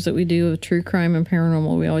mixtures that we do of true crime and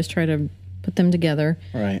paranormal. We always try to put them together.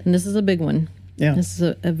 Right. And this is a big one. Yeah. This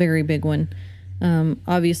is a very big one.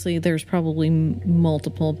 Obviously, there's probably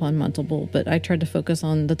multiple upon multiple, but I tried to focus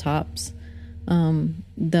on the tops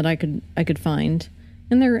that I could find,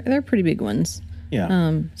 and they're pretty big ones.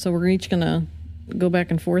 Yeah. So we're each gonna go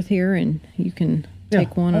back and forth here, and you can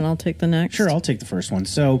take one, and I'll take the next. Sure, I'll take the first one.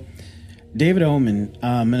 So David Oman,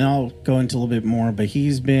 and I'll go into a little bit more, but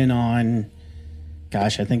he's been on,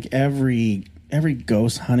 gosh, I think every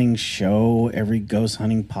ghost hunting show, every ghost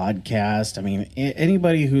hunting podcast. I mean,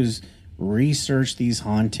 anybody who's researched these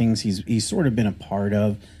hauntings, he's sort of been a part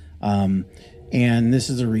of, and this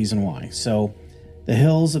is the reason why. So the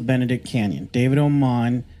Hills of Benedict Canyon, David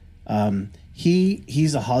Oman,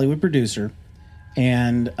 he's a Hollywood producer,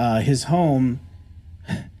 and his home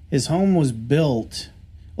was built.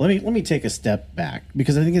 Let me take a step back,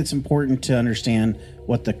 because I think it's important to understand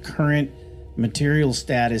what the current material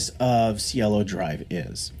status of Cielo Drive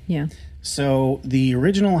is. Yeah. So the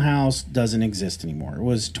original house doesn't exist anymore. It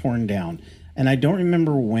was torn down. And I don't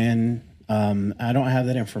remember when. I don't have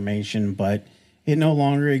that information, but it no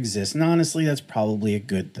longer exists. And honestly, that's probably a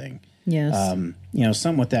good thing. Yes.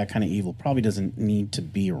 Something with that kind of evil probably doesn't need to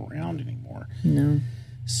be around anymore. No.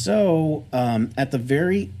 So at the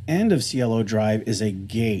very end of Cielo Drive is a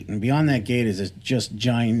gate. And beyond that gate is a just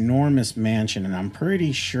ginormous mansion. And I'm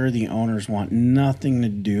pretty sure the owners want nothing to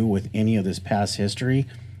do with any of this past history.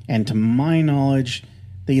 And to my knowledge,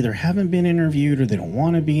 they either haven't been interviewed or they don't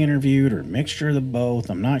want to be interviewed, or a mixture of the both.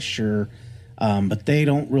 I'm not sure. But they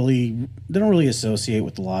don't really associate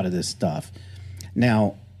with a lot of this stuff.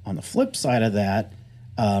 Now, on the flip side of that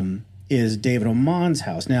is David Oman's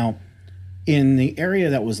house. Now, in the area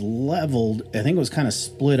that was leveled, I think it was kind of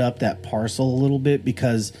split up, that parcel a little bit,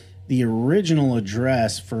 because the original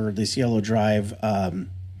address for the Cielo Drive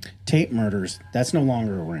Tate murders, that's no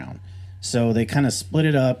longer around. So they kind of split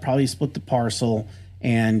it up, probably split the parcel,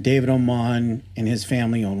 and David Oman and his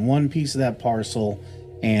family own one piece of that parcel,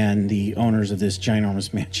 and the owners of this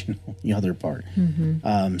ginormous mansion on the other part.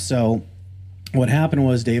 So what happened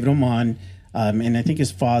was David Oman, and I think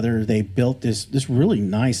his father, they built this really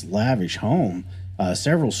nice, lavish home,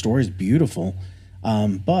 several stories, beautiful,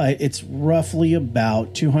 but it's roughly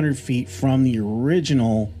about 200 feet from the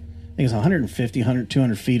original, I think it's 150, 100,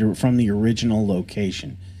 200 feet from the original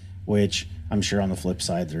location, which I'm sure on the flip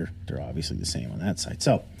side, they're obviously the same on that side.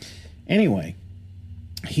 So anyway,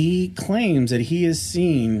 he claims that he has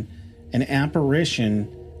seen an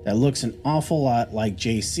apparition that looks an awful lot like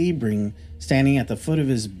Jay Sebring standing at the foot of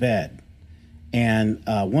his bed. And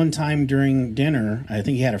one time during dinner, I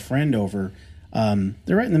think he had a friend over.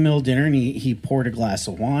 They're right in the middle of dinner, and he poured a glass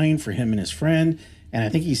of wine for him and his friend. And I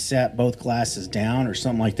think he sat both glasses down or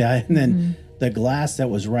something like that. And then the glass that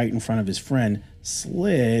was right in front of his friend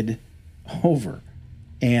slid over.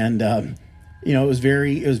 And, it was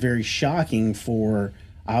very shocking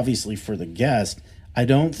obviously for the guest. I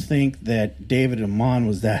don't think that David Oman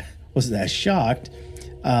was that shocked.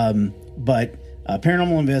 But a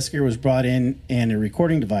paranormal investigator was brought in and a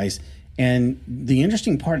recording device. And the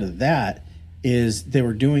interesting part of that is they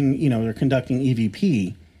were doing, they're conducting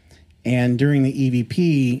EVP. And during the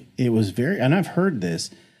EVP, it was and I've heard this,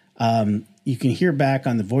 you can hear back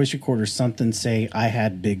on the voice recorder something say, "I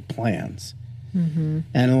had big plans." And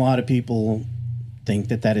a lot of people think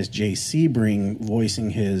that is Jay Sebring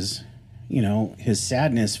voicing his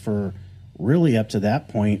sadness for really up to that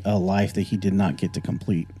point, a life that he did not get to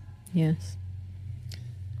complete. Yes.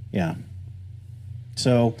 Yeah.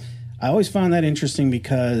 So I always found that interesting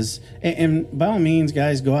because, and by all means,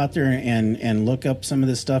 guys, go out there and look up some of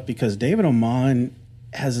this stuff, because David Oman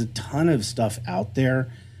has a ton of stuff out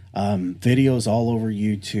there, videos all over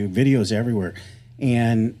YouTube, videos everywhere.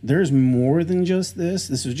 And there's more than just this.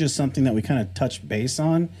 This was just something that we kind of touched base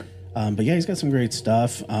on. But yeah, he's got some great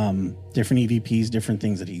stuff, different EVPs, different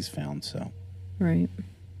things that he's found. So, right.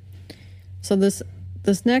 So this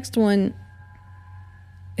next one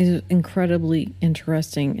is incredibly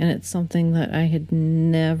interesting, and it's something that I had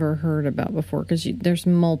never heard about before, because there's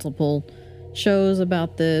multiple shows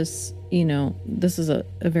about this. This is a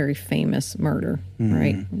very famous murder,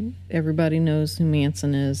 right? Everybody knows who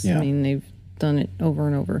Manson is. Yeah. I mean, they've done it over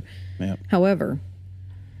and over. Yep. However,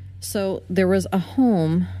 so there was a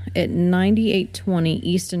home at 9820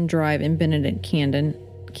 Easton Drive in Benedict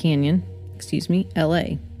Canyon, LA.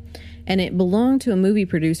 And it belonged to a movie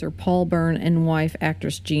producer, Paul Byrne, and wife,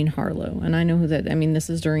 actress Jean Harlow. And I know who that, this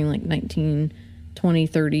is during like 1920s,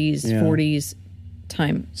 30s, 40s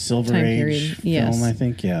time. Silver time Age period. film, Yes. I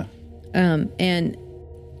think, yeah. And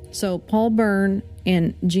so Paul Byrne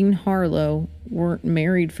and Jean Harlow weren't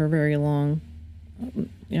married for very long.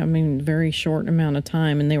 Very short amount of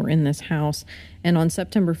time, and they were in this house. And on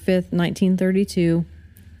September 5th, 1932,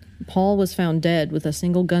 Paul was found dead with a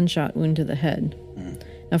single gunshot wound to the head.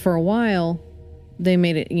 Now, for a while, they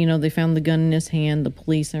made it, they found the gun in his hand, the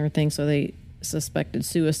police and everything, so they suspected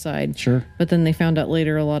suicide. Sure. But then they found out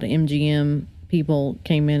later a lot of MGM people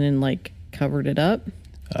came in and, covered it up.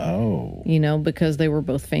 Oh. Because they were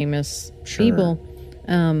both famous Sure. people.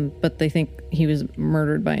 But they think he was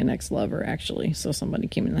murdered by an ex-lover, actually. So somebody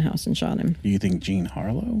came in the house and shot him. Do you think Jean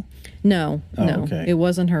Harlow? No, Oh, no. okay. It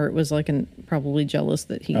wasn't her. It was probably jealous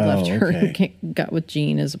that he left her okay. and got with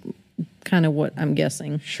Jean, is kind of what I'm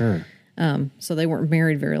guessing. Sure. So they weren't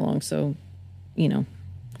married very long. So, he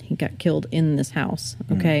got killed in this house.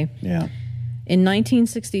 Okay. Yeah. In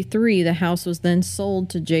 1963, the house was then sold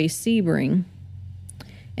to Jay Sebring.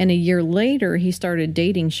 And a year later, he started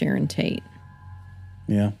dating Sharon Tate.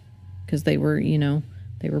 Yeah. Because they were,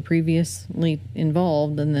 they were previously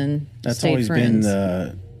involved, and then That's stayed always friends.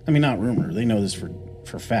 been not rumor. They know this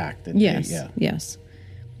for fact. That Yes, yeah. yes.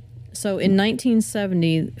 So in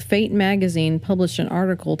 1970, Fate magazine published an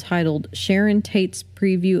article titled Sharon Tate's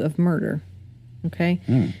Preview of Murder,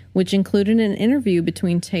 which included an interview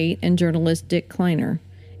between Tate and journalist Dick Kleiner.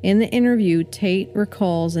 In the interview, Tate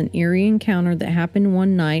recalls an eerie encounter that happened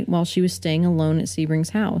one night while she was staying alone at Sebring's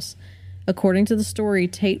house. According to the story,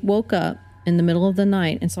 Tate woke up in the middle of the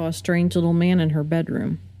night and saw a strange little man in her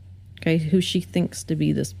bedroom, who she thinks to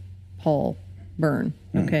be this Paul Byrne,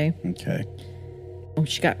 Okay.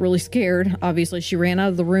 She got really scared. Obviously, she ran out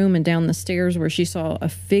of the room and down the stairs, where she saw a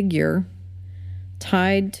figure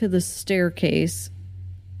tied to the staircase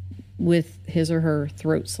with his or her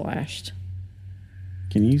throat slashed.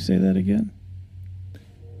 Can you say that again?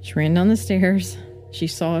 She ran down the stairs. She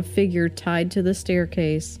saw a figure tied to the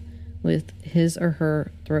staircase with his or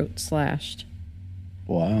her throat slashed.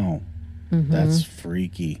 Wow. That's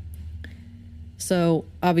freaky. So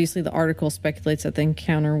obviously the article speculates that the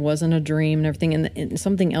encounter wasn't a dream and everything. And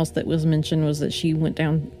something else that was mentioned was that she went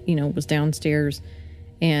down, was downstairs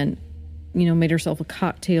and, made herself a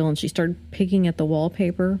cocktail and she started picking at the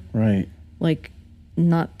wallpaper. Right. Like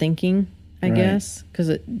not thinking, I guess, because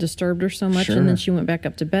it disturbed her so much. Sure. And then she went back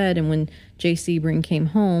up to bed. And when Jay Sebring came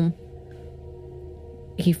home,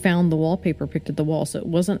 he found the wallpaper picked at the wall. So it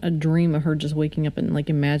wasn't a dream of her just waking up and like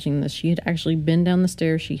imagining this. She had actually been down the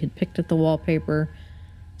stairs. She had picked at the wallpaper.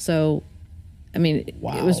 So, I mean, it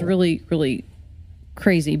was really, really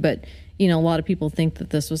crazy. But, a lot of people think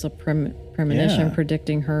that this was a premonition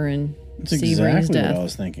predicting her and That's Sebring's exactly death. what I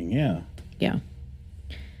was thinking, yeah. Yeah.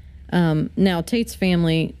 Now, Tate's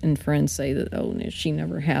family and friends say that, no, she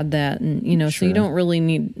never had that. And, Sure. so you don't really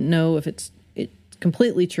know if it's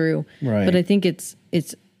completely true. Right. But I think it's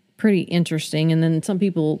pretty interesting. And then some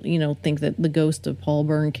people, think that the ghost of Paul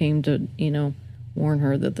Byrne came to, warn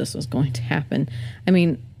her that this was going to happen. I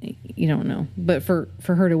mean, you don't know. But for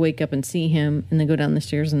her to wake up and see him and then go down the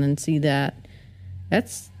stairs and then see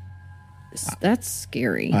that's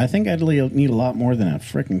scary. I think I'd need a lot more than a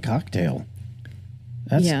freaking cocktail.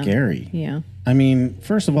 That's scary. Yeah. I mean,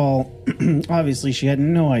 first of all, obviously she had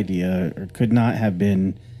no idea or could not have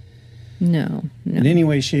been No. in any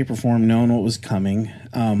way, shape, or form known what was coming.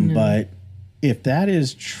 But if that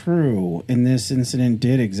is true and this incident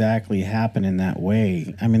did exactly happen in that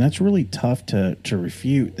way, I mean, that's really tough to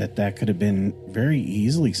refute that could have been very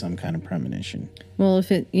easily some kind of premonition. Well,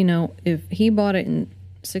 if he bought it in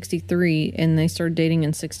 63 and they started dating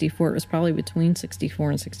in 64, it was probably between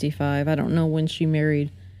 64 and 65. I don't know when she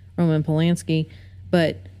married Roman Polanski,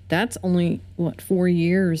 but that's only 4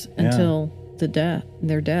 years until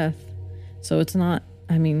their death. So it's not,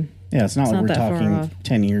 I mean, it's not like we're that far talking off.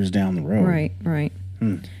 10 years down the road. Right.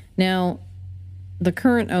 Now, the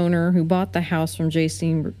current owner who bought the house from Jay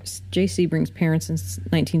Sebring's parents in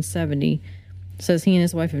 1970 says he and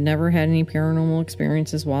his wife have never had any paranormal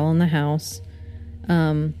experiences while in the house.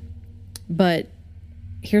 But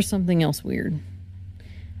here's something else weird.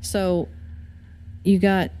 So you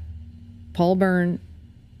got Paul Byrne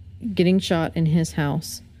getting shot in his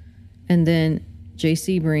house, and then Jay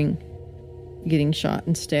Sebring getting shot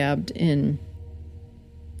and stabbed in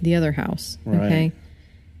the other house. Right. Okay.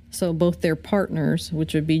 So both their partners,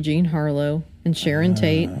 which would be Jean Harlow and Sharon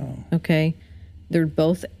Tate, okay, they're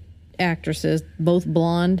both actresses, both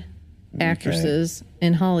blonde actresses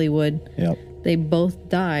in Hollywood. Yep. They both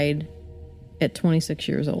died at 26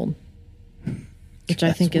 years old, which I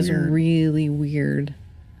That's think is weird. really weird.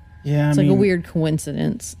 Yeah, It's like a weird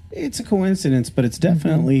coincidence. It's a coincidence, but it's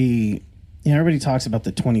definitely. Everybody talks about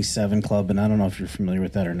the 27 Club, and I don't know if you're familiar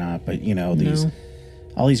with that or not, but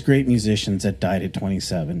all these great musicians that died at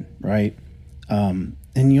 27, right? And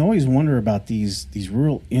you always wonder about these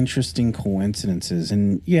real interesting coincidences.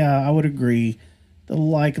 And I would agree, the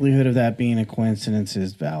likelihood of that being a coincidence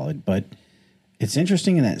is valid, but it's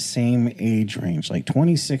interesting in that same age range, like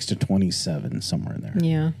 26 to 27, somewhere in there.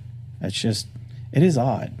 Yeah. It is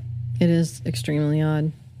odd. It is extremely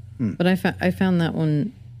odd. But I found that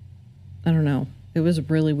one, I don't know. It was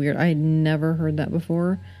really weird. I had never heard that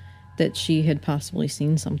before, that she had possibly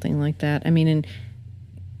seen something like that. I mean, and,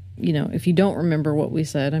 if you don't remember what we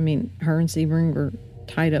said, I mean, her and Sebring were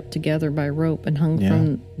tied up together by rope and hung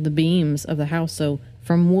from the beams of the house. So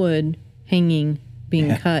from wood, hanging,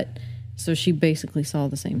 being cut. So she basically saw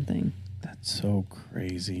the same thing. That's so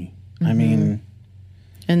crazy. I mean...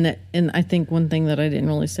 And I think one thing that I didn't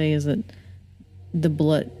really say is that the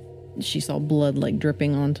blood, she saw blood like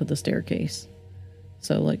dripping onto the staircase.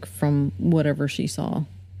 So like from whatever she saw,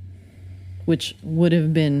 which would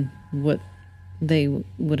have been what they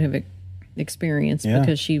would have experienced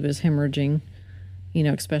because she was hemorrhaging,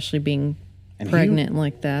 especially being pregnant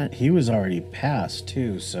like that. He was already passed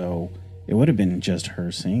too, so it would have been just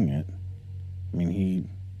her seeing it. I mean,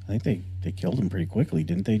 I think they killed him pretty quickly,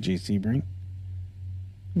 didn't they, Jay Sebring?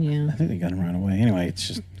 Yeah. I think they got him right away. Anyway, it's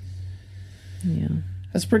just... Yeah.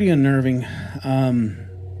 That's pretty unnerving.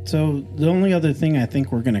 So the only other thing I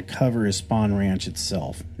think we're going to cover is Spawn Ranch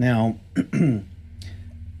itself. Now,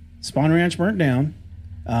 Spawn Ranch burnt down.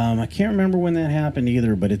 I can't remember when that happened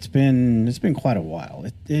either, but it's been quite a while.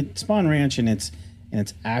 Spawn Ranch and its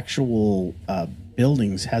actual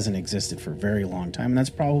buildings hasn't existed for a very long time, and that's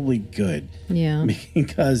probably good. Yeah.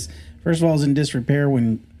 Because, first of all, it was in disrepair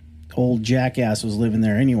when old jackass was living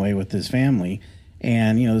there anyway with his family.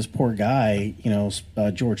 And, this poor guy,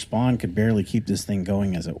 George Spawn could barely keep this thing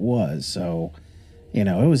going as it was. So, it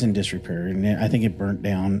was in disrepair. And I think it burnt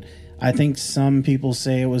down. I think some people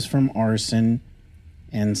say it was from arson.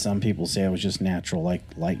 and some people say it was just natural, like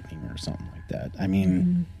lightning or something like that. I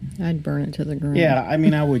mean, I'd burn it to the ground. yeah, I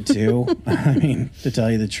mean, I would too. I mean, to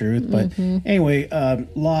tell you the truth. But anyway,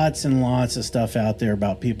 lots and lots of stuff out there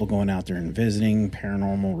about people going out there and visiting,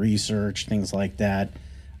 paranormal research, things like that.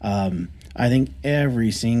 I think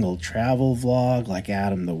every single travel vlog, like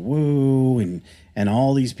Adam the Woo, and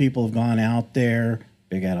all these people have gone out there.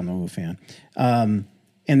 Big Adam the Woo fan.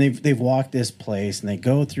 And they've walked this place, and they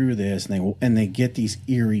go through this, and they get these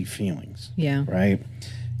eerie feelings. Yeah. Right.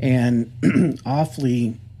 And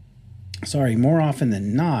more often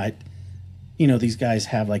than not, these guys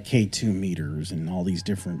have like K2 meters and all these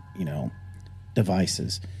different,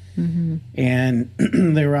 devices. Mm-hmm. And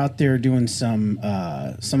they were out there doing some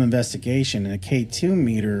investigation, and a K2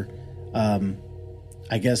 meter,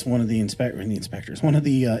 I guess one of the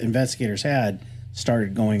investigators had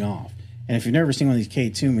started going off. And if you've never seen one of these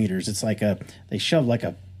K2 meters, it's like they shove like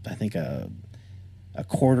a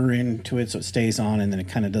quarter into it so it stays on, and then it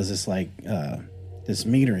kind of does this this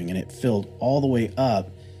metering, and it filled all the way up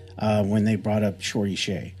when they brought up Shorty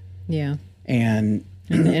Shea. Yeah. And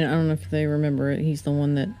I don't know if they remember it. He's the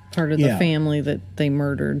one that part of the family that they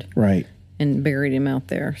murdered. Right. And buried him out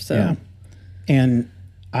there. So. Yeah. And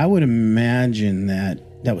I would imagine that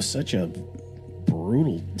was such a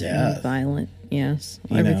brutal death. Violent, yes.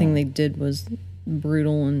 Everything they did was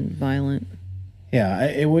brutal and violent. Yeah,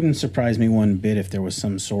 it wouldn't surprise me one bit if there was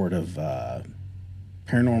some sort of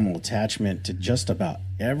paranormal attachment to just about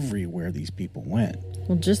everywhere these people went.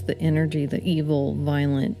 Well, just the energy, the evil,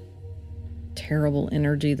 violent, terrible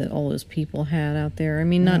energy that all those people had out there. I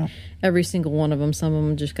mean, not every single one of them. Some of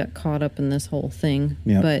them just got caught up in this whole thing.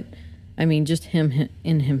 Yep. But, I mean, just him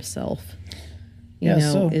in himself,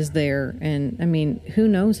 is there. And, I mean, who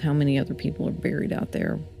knows how many other people are buried out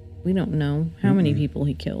there. We don't know how many people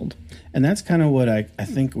he killed. And that's kind of what I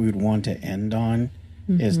think we would want to end on,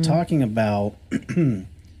 is talking about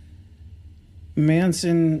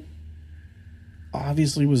Manson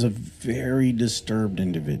obviously was a very disturbed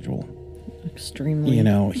individual. Extremely.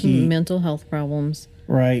 Mental health problems.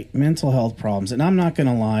 Right, mental health problems. And I'm not going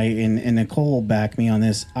to lie, and Nicole will back me on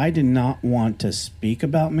this, I did not want to speak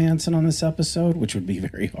about Manson on this episode, which would be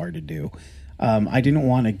very hard to do. I didn't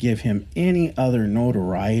want to give him any other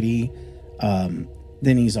notoriety than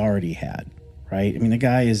he's already had, right? I mean, the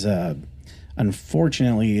guy is,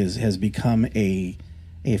 unfortunately, has become a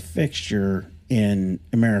fixture in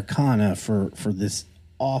Americana for this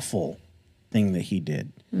awful thing that he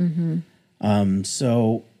did. Mm-hmm.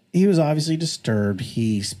 So he was obviously disturbed.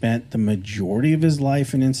 He spent the majority of his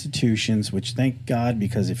life in institutions, which thank God,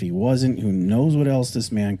 because if he wasn't, who knows what else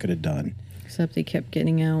this man could have done. Except he kept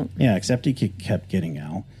getting out. Yeah, except he kept getting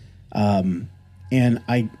out. And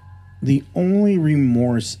the only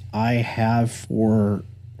remorse I have for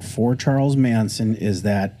Charles Manson is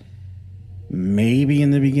that maybe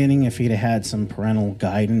in the beginning, if he'd had some parental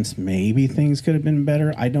guidance, maybe things could have been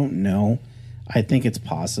better. I don't know. I think it's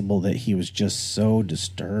possible that he was just so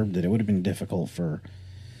disturbed that it would have been difficult for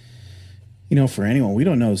anyone. We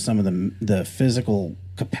don't know some of the physical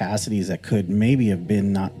capacities that could maybe have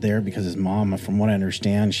been not there, because his mom, from what I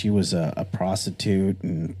understand, she was a prostitute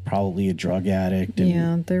and probably a drug addict.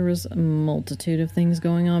 Yeah, there was a multitude of things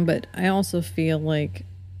going on, but I also feel like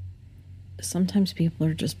sometimes people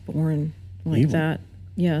are just born like evil. That.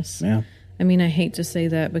 Yes. Yeah. I mean, I hate to say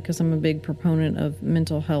that because I'm a big proponent of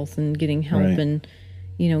mental health and getting help and,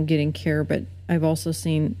 getting care, but I've also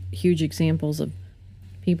seen huge examples of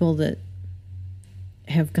people that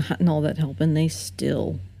have gotten all that help and they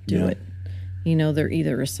still do it. They're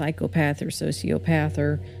either a psychopath or sociopath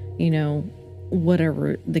or,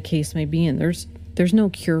 whatever the case may be. And there's no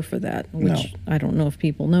cure for that, which I don't know if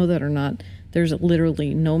people know that or not. There's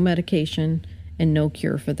literally no medication and no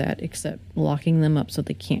cure for that except locking them up so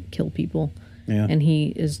they can't kill people. Yeah. And he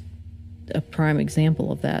is a prime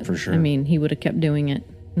example of that. For sure. I mean, he would have kept doing it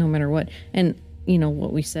no matter what. And,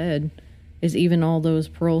 what we said is even all those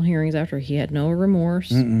parole hearings after, he had no remorse,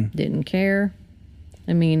 didn't care.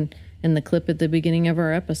 I mean, in the clip at the beginning of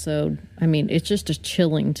our episode, I mean, it's just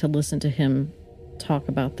chilling to listen to him talk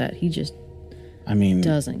about that. He just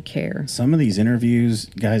doesn't care. Some of these interviews,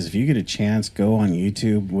 guys, if you get a chance, go on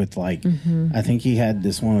YouTube with I think he had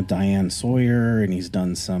this one with Diane Sawyer, and he's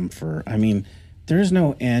done some there's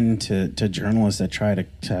no end to journalists that try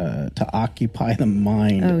to occupy the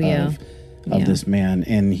mind of this man.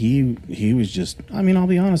 And he was just, I'll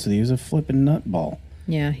be honest with you, he was a flipping nutball.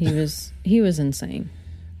 Yeah, he was insane.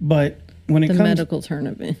 But when it comes... The medical term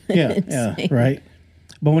of it. Yeah, right.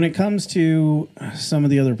 But when it comes to some of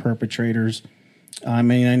the other perpetrators, I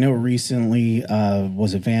know recently,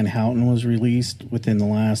 was it Van Houten was released within the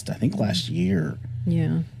last year.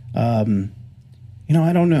 Yeah. I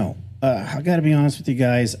don't know. I got to be honest with you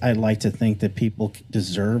guys. I'd like to think that people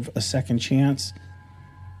deserve a second chance.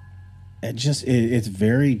 It's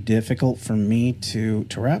very difficult for me to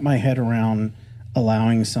wrap my head around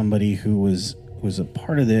allowing somebody who was a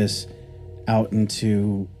part of this out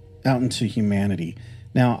into humanity.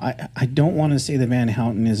 Now, I don't want to say that Van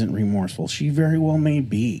Houten isn't remorseful. She very well may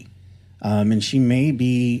be. And she may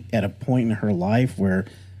be at a point in her life where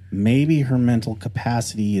maybe her mental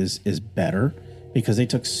capacity is better, because they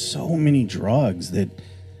took so many drugs that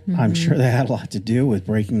I'm sure that had a lot to do with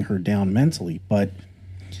breaking her down mentally. But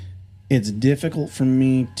it's difficult for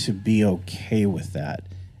me to be okay with that.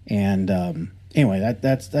 And anyway,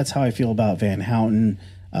 that's how I feel about Van Houten.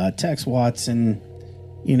 Tex Watson,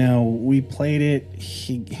 we played it.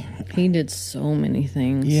 He did so many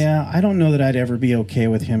things. Yeah, I don't know that I'd ever be okay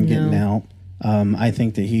with him getting out. I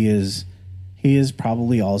think that he is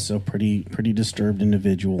probably also pretty disturbed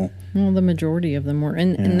individual. Well, the majority of them were.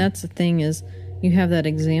 And that's the thing is, you have that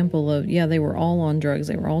example of, they were all on drugs.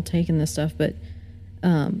 They were all taking this stuff. But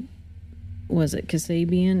was it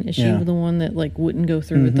Kasabian? Is she the one that wouldn't go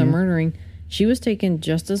through with the murdering? She was taking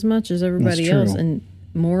just as much as everybody else and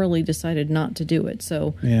morally decided not to do it.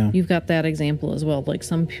 So you've got that example as well.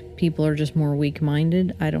 Some people are just more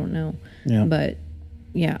weak-minded. I don't know. Yeah. But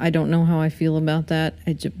I don't know how I feel about that.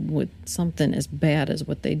 With something as bad as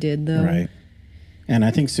what they did, though. Right. And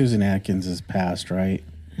I think Susan Atkins has passed, right?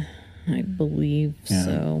 I believe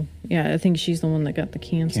so. Yeah, I think she's the one that got the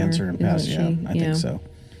cancer. Cancer and passed, I think so.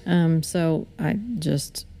 So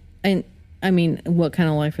I mean, what kind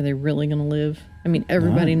of life are they really going to live? I mean,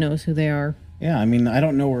 everybody knows who they are. Yeah, I mean, I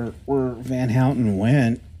don't know where Van Houten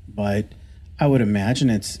went, but I would imagine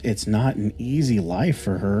it's not an easy life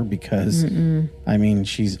for her because, I mean,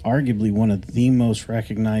 she's arguably one of the most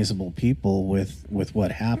recognizable people with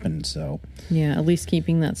what happened. So yeah, at least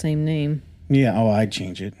keeping that same name. Yeah. Oh, I'd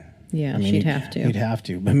change it. Yeah, she'd have to. You'd have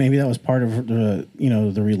to, but maybe that was part of the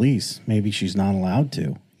the release. Maybe she's not allowed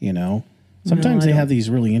to. Sometimes they have these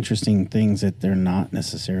really interesting things that they're not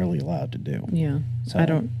necessarily allowed to do. Yeah. So I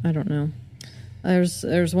don't know.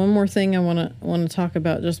 There's one more thing I want to talk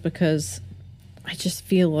about, just because I just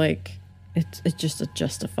feel like it's just a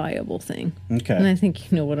justifiable thing. Okay. And I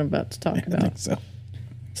think you know what I'm about to talk about. I think so.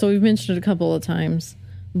 So we've mentioned it a couple of times,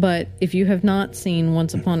 but if you have not seen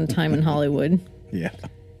Once Upon a Time in Hollywood,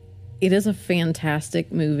 it is a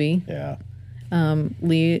fantastic movie. Yeah.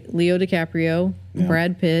 Leo DiCaprio,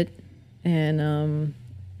 Brad Pitt, and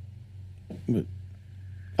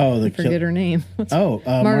I forget her name.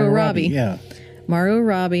 Margot Robbie. Yeah. Margot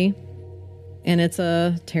Robbie, and it's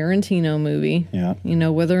a Tarantino movie. Yeah.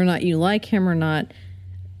 Whether or not you like him or not,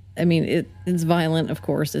 I mean, it's violent, of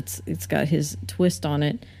course. It's got his twist on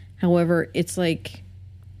it. However, it's like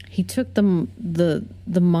he took the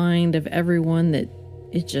mind of everyone that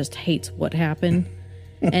it just hates what happened,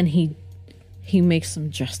 and he makes some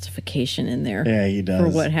justification in there. Yeah, he does. For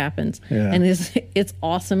what happens. Yeah. And it's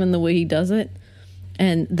awesome in the way he does it.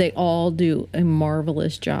 And they all do a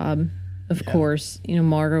marvelous job. Of course,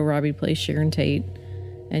 Margot Robbie plays Sharon Tate,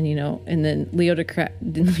 and and then Leo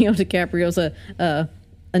DiCaprio's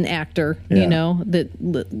an actor, that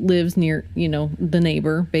lives near the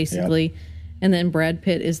neighbor basically, and then Brad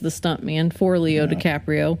Pitt is the stuntman for Leo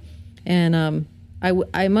DiCaprio, and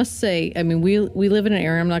I must say, I mean, we live in an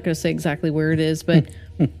area, I'm not going to say exactly where it is, but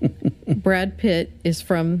Brad Pitt is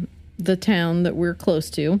from the town that we're close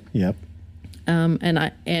to. Yep.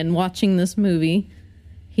 And watching this movie,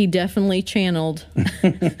 he definitely channeled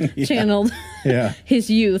his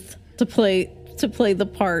youth to play the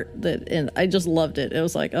part and I just loved it. It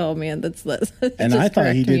was like, oh man, that's and I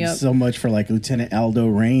thought he did so much for Lieutenant Aldo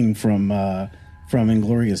Raine from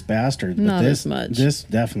Inglourious Bastards. But not as much. This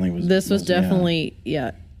definitely was. This was definitely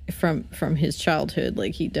from his childhood.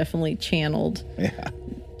 He definitely channeled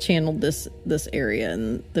this area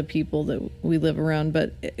and the people that we live around.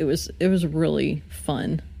 But it was really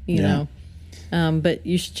fun, you know. But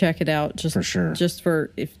you should check it out just for sure. Just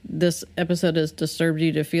for if this episode has disturbed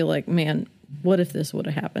you to feel like, man, what if this would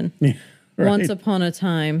have happened? Yeah, right. Once upon a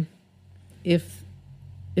time, if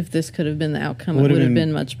this could have been the outcome, it would have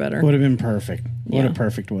been much better. Would have been perfect. What a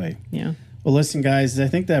perfect way. Yeah. Well, listen, guys, I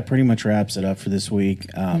think that pretty much wraps it up for this week.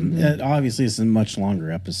 Obviously, it's a much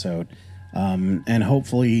longer episode, and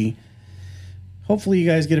hopefully you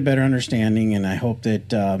guys get a better understanding. And I hope that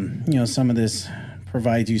some of this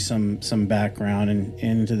provides you some background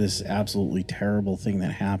into this absolutely terrible thing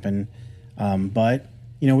that happened. But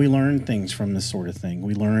we learn things from this sort of thing.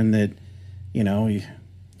 We learn that you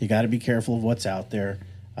got to be careful of what's out there,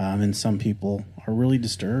 and some people are really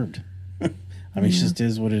disturbed. I mean, it just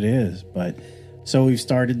is what it is. But So we've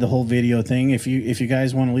started the whole video thing. If you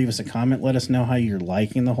guys want to leave us a comment, let us know how you're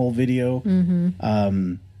liking the whole video.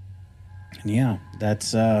 And yeah,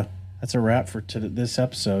 that's a wrap for this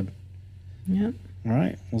episode. Yep. All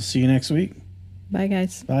right. We'll see you next week. Bye,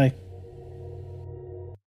 guys. Bye.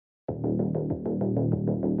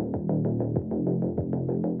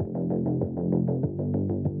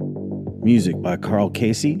 Music by Carl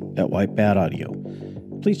Casey at White Bat Audio.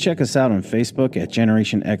 Please check us out on Facebook at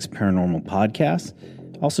Generation X Paranormal Podcast.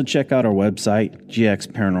 Also check out our website,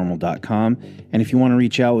 gxparanormal.com. And if you want to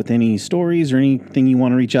reach out with any stories or anything you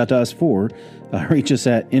want to reach out to us for, reach us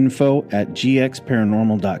at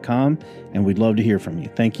info@gxparanormal.com. And we'd love to hear from you.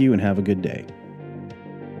 Thank you and have a good day.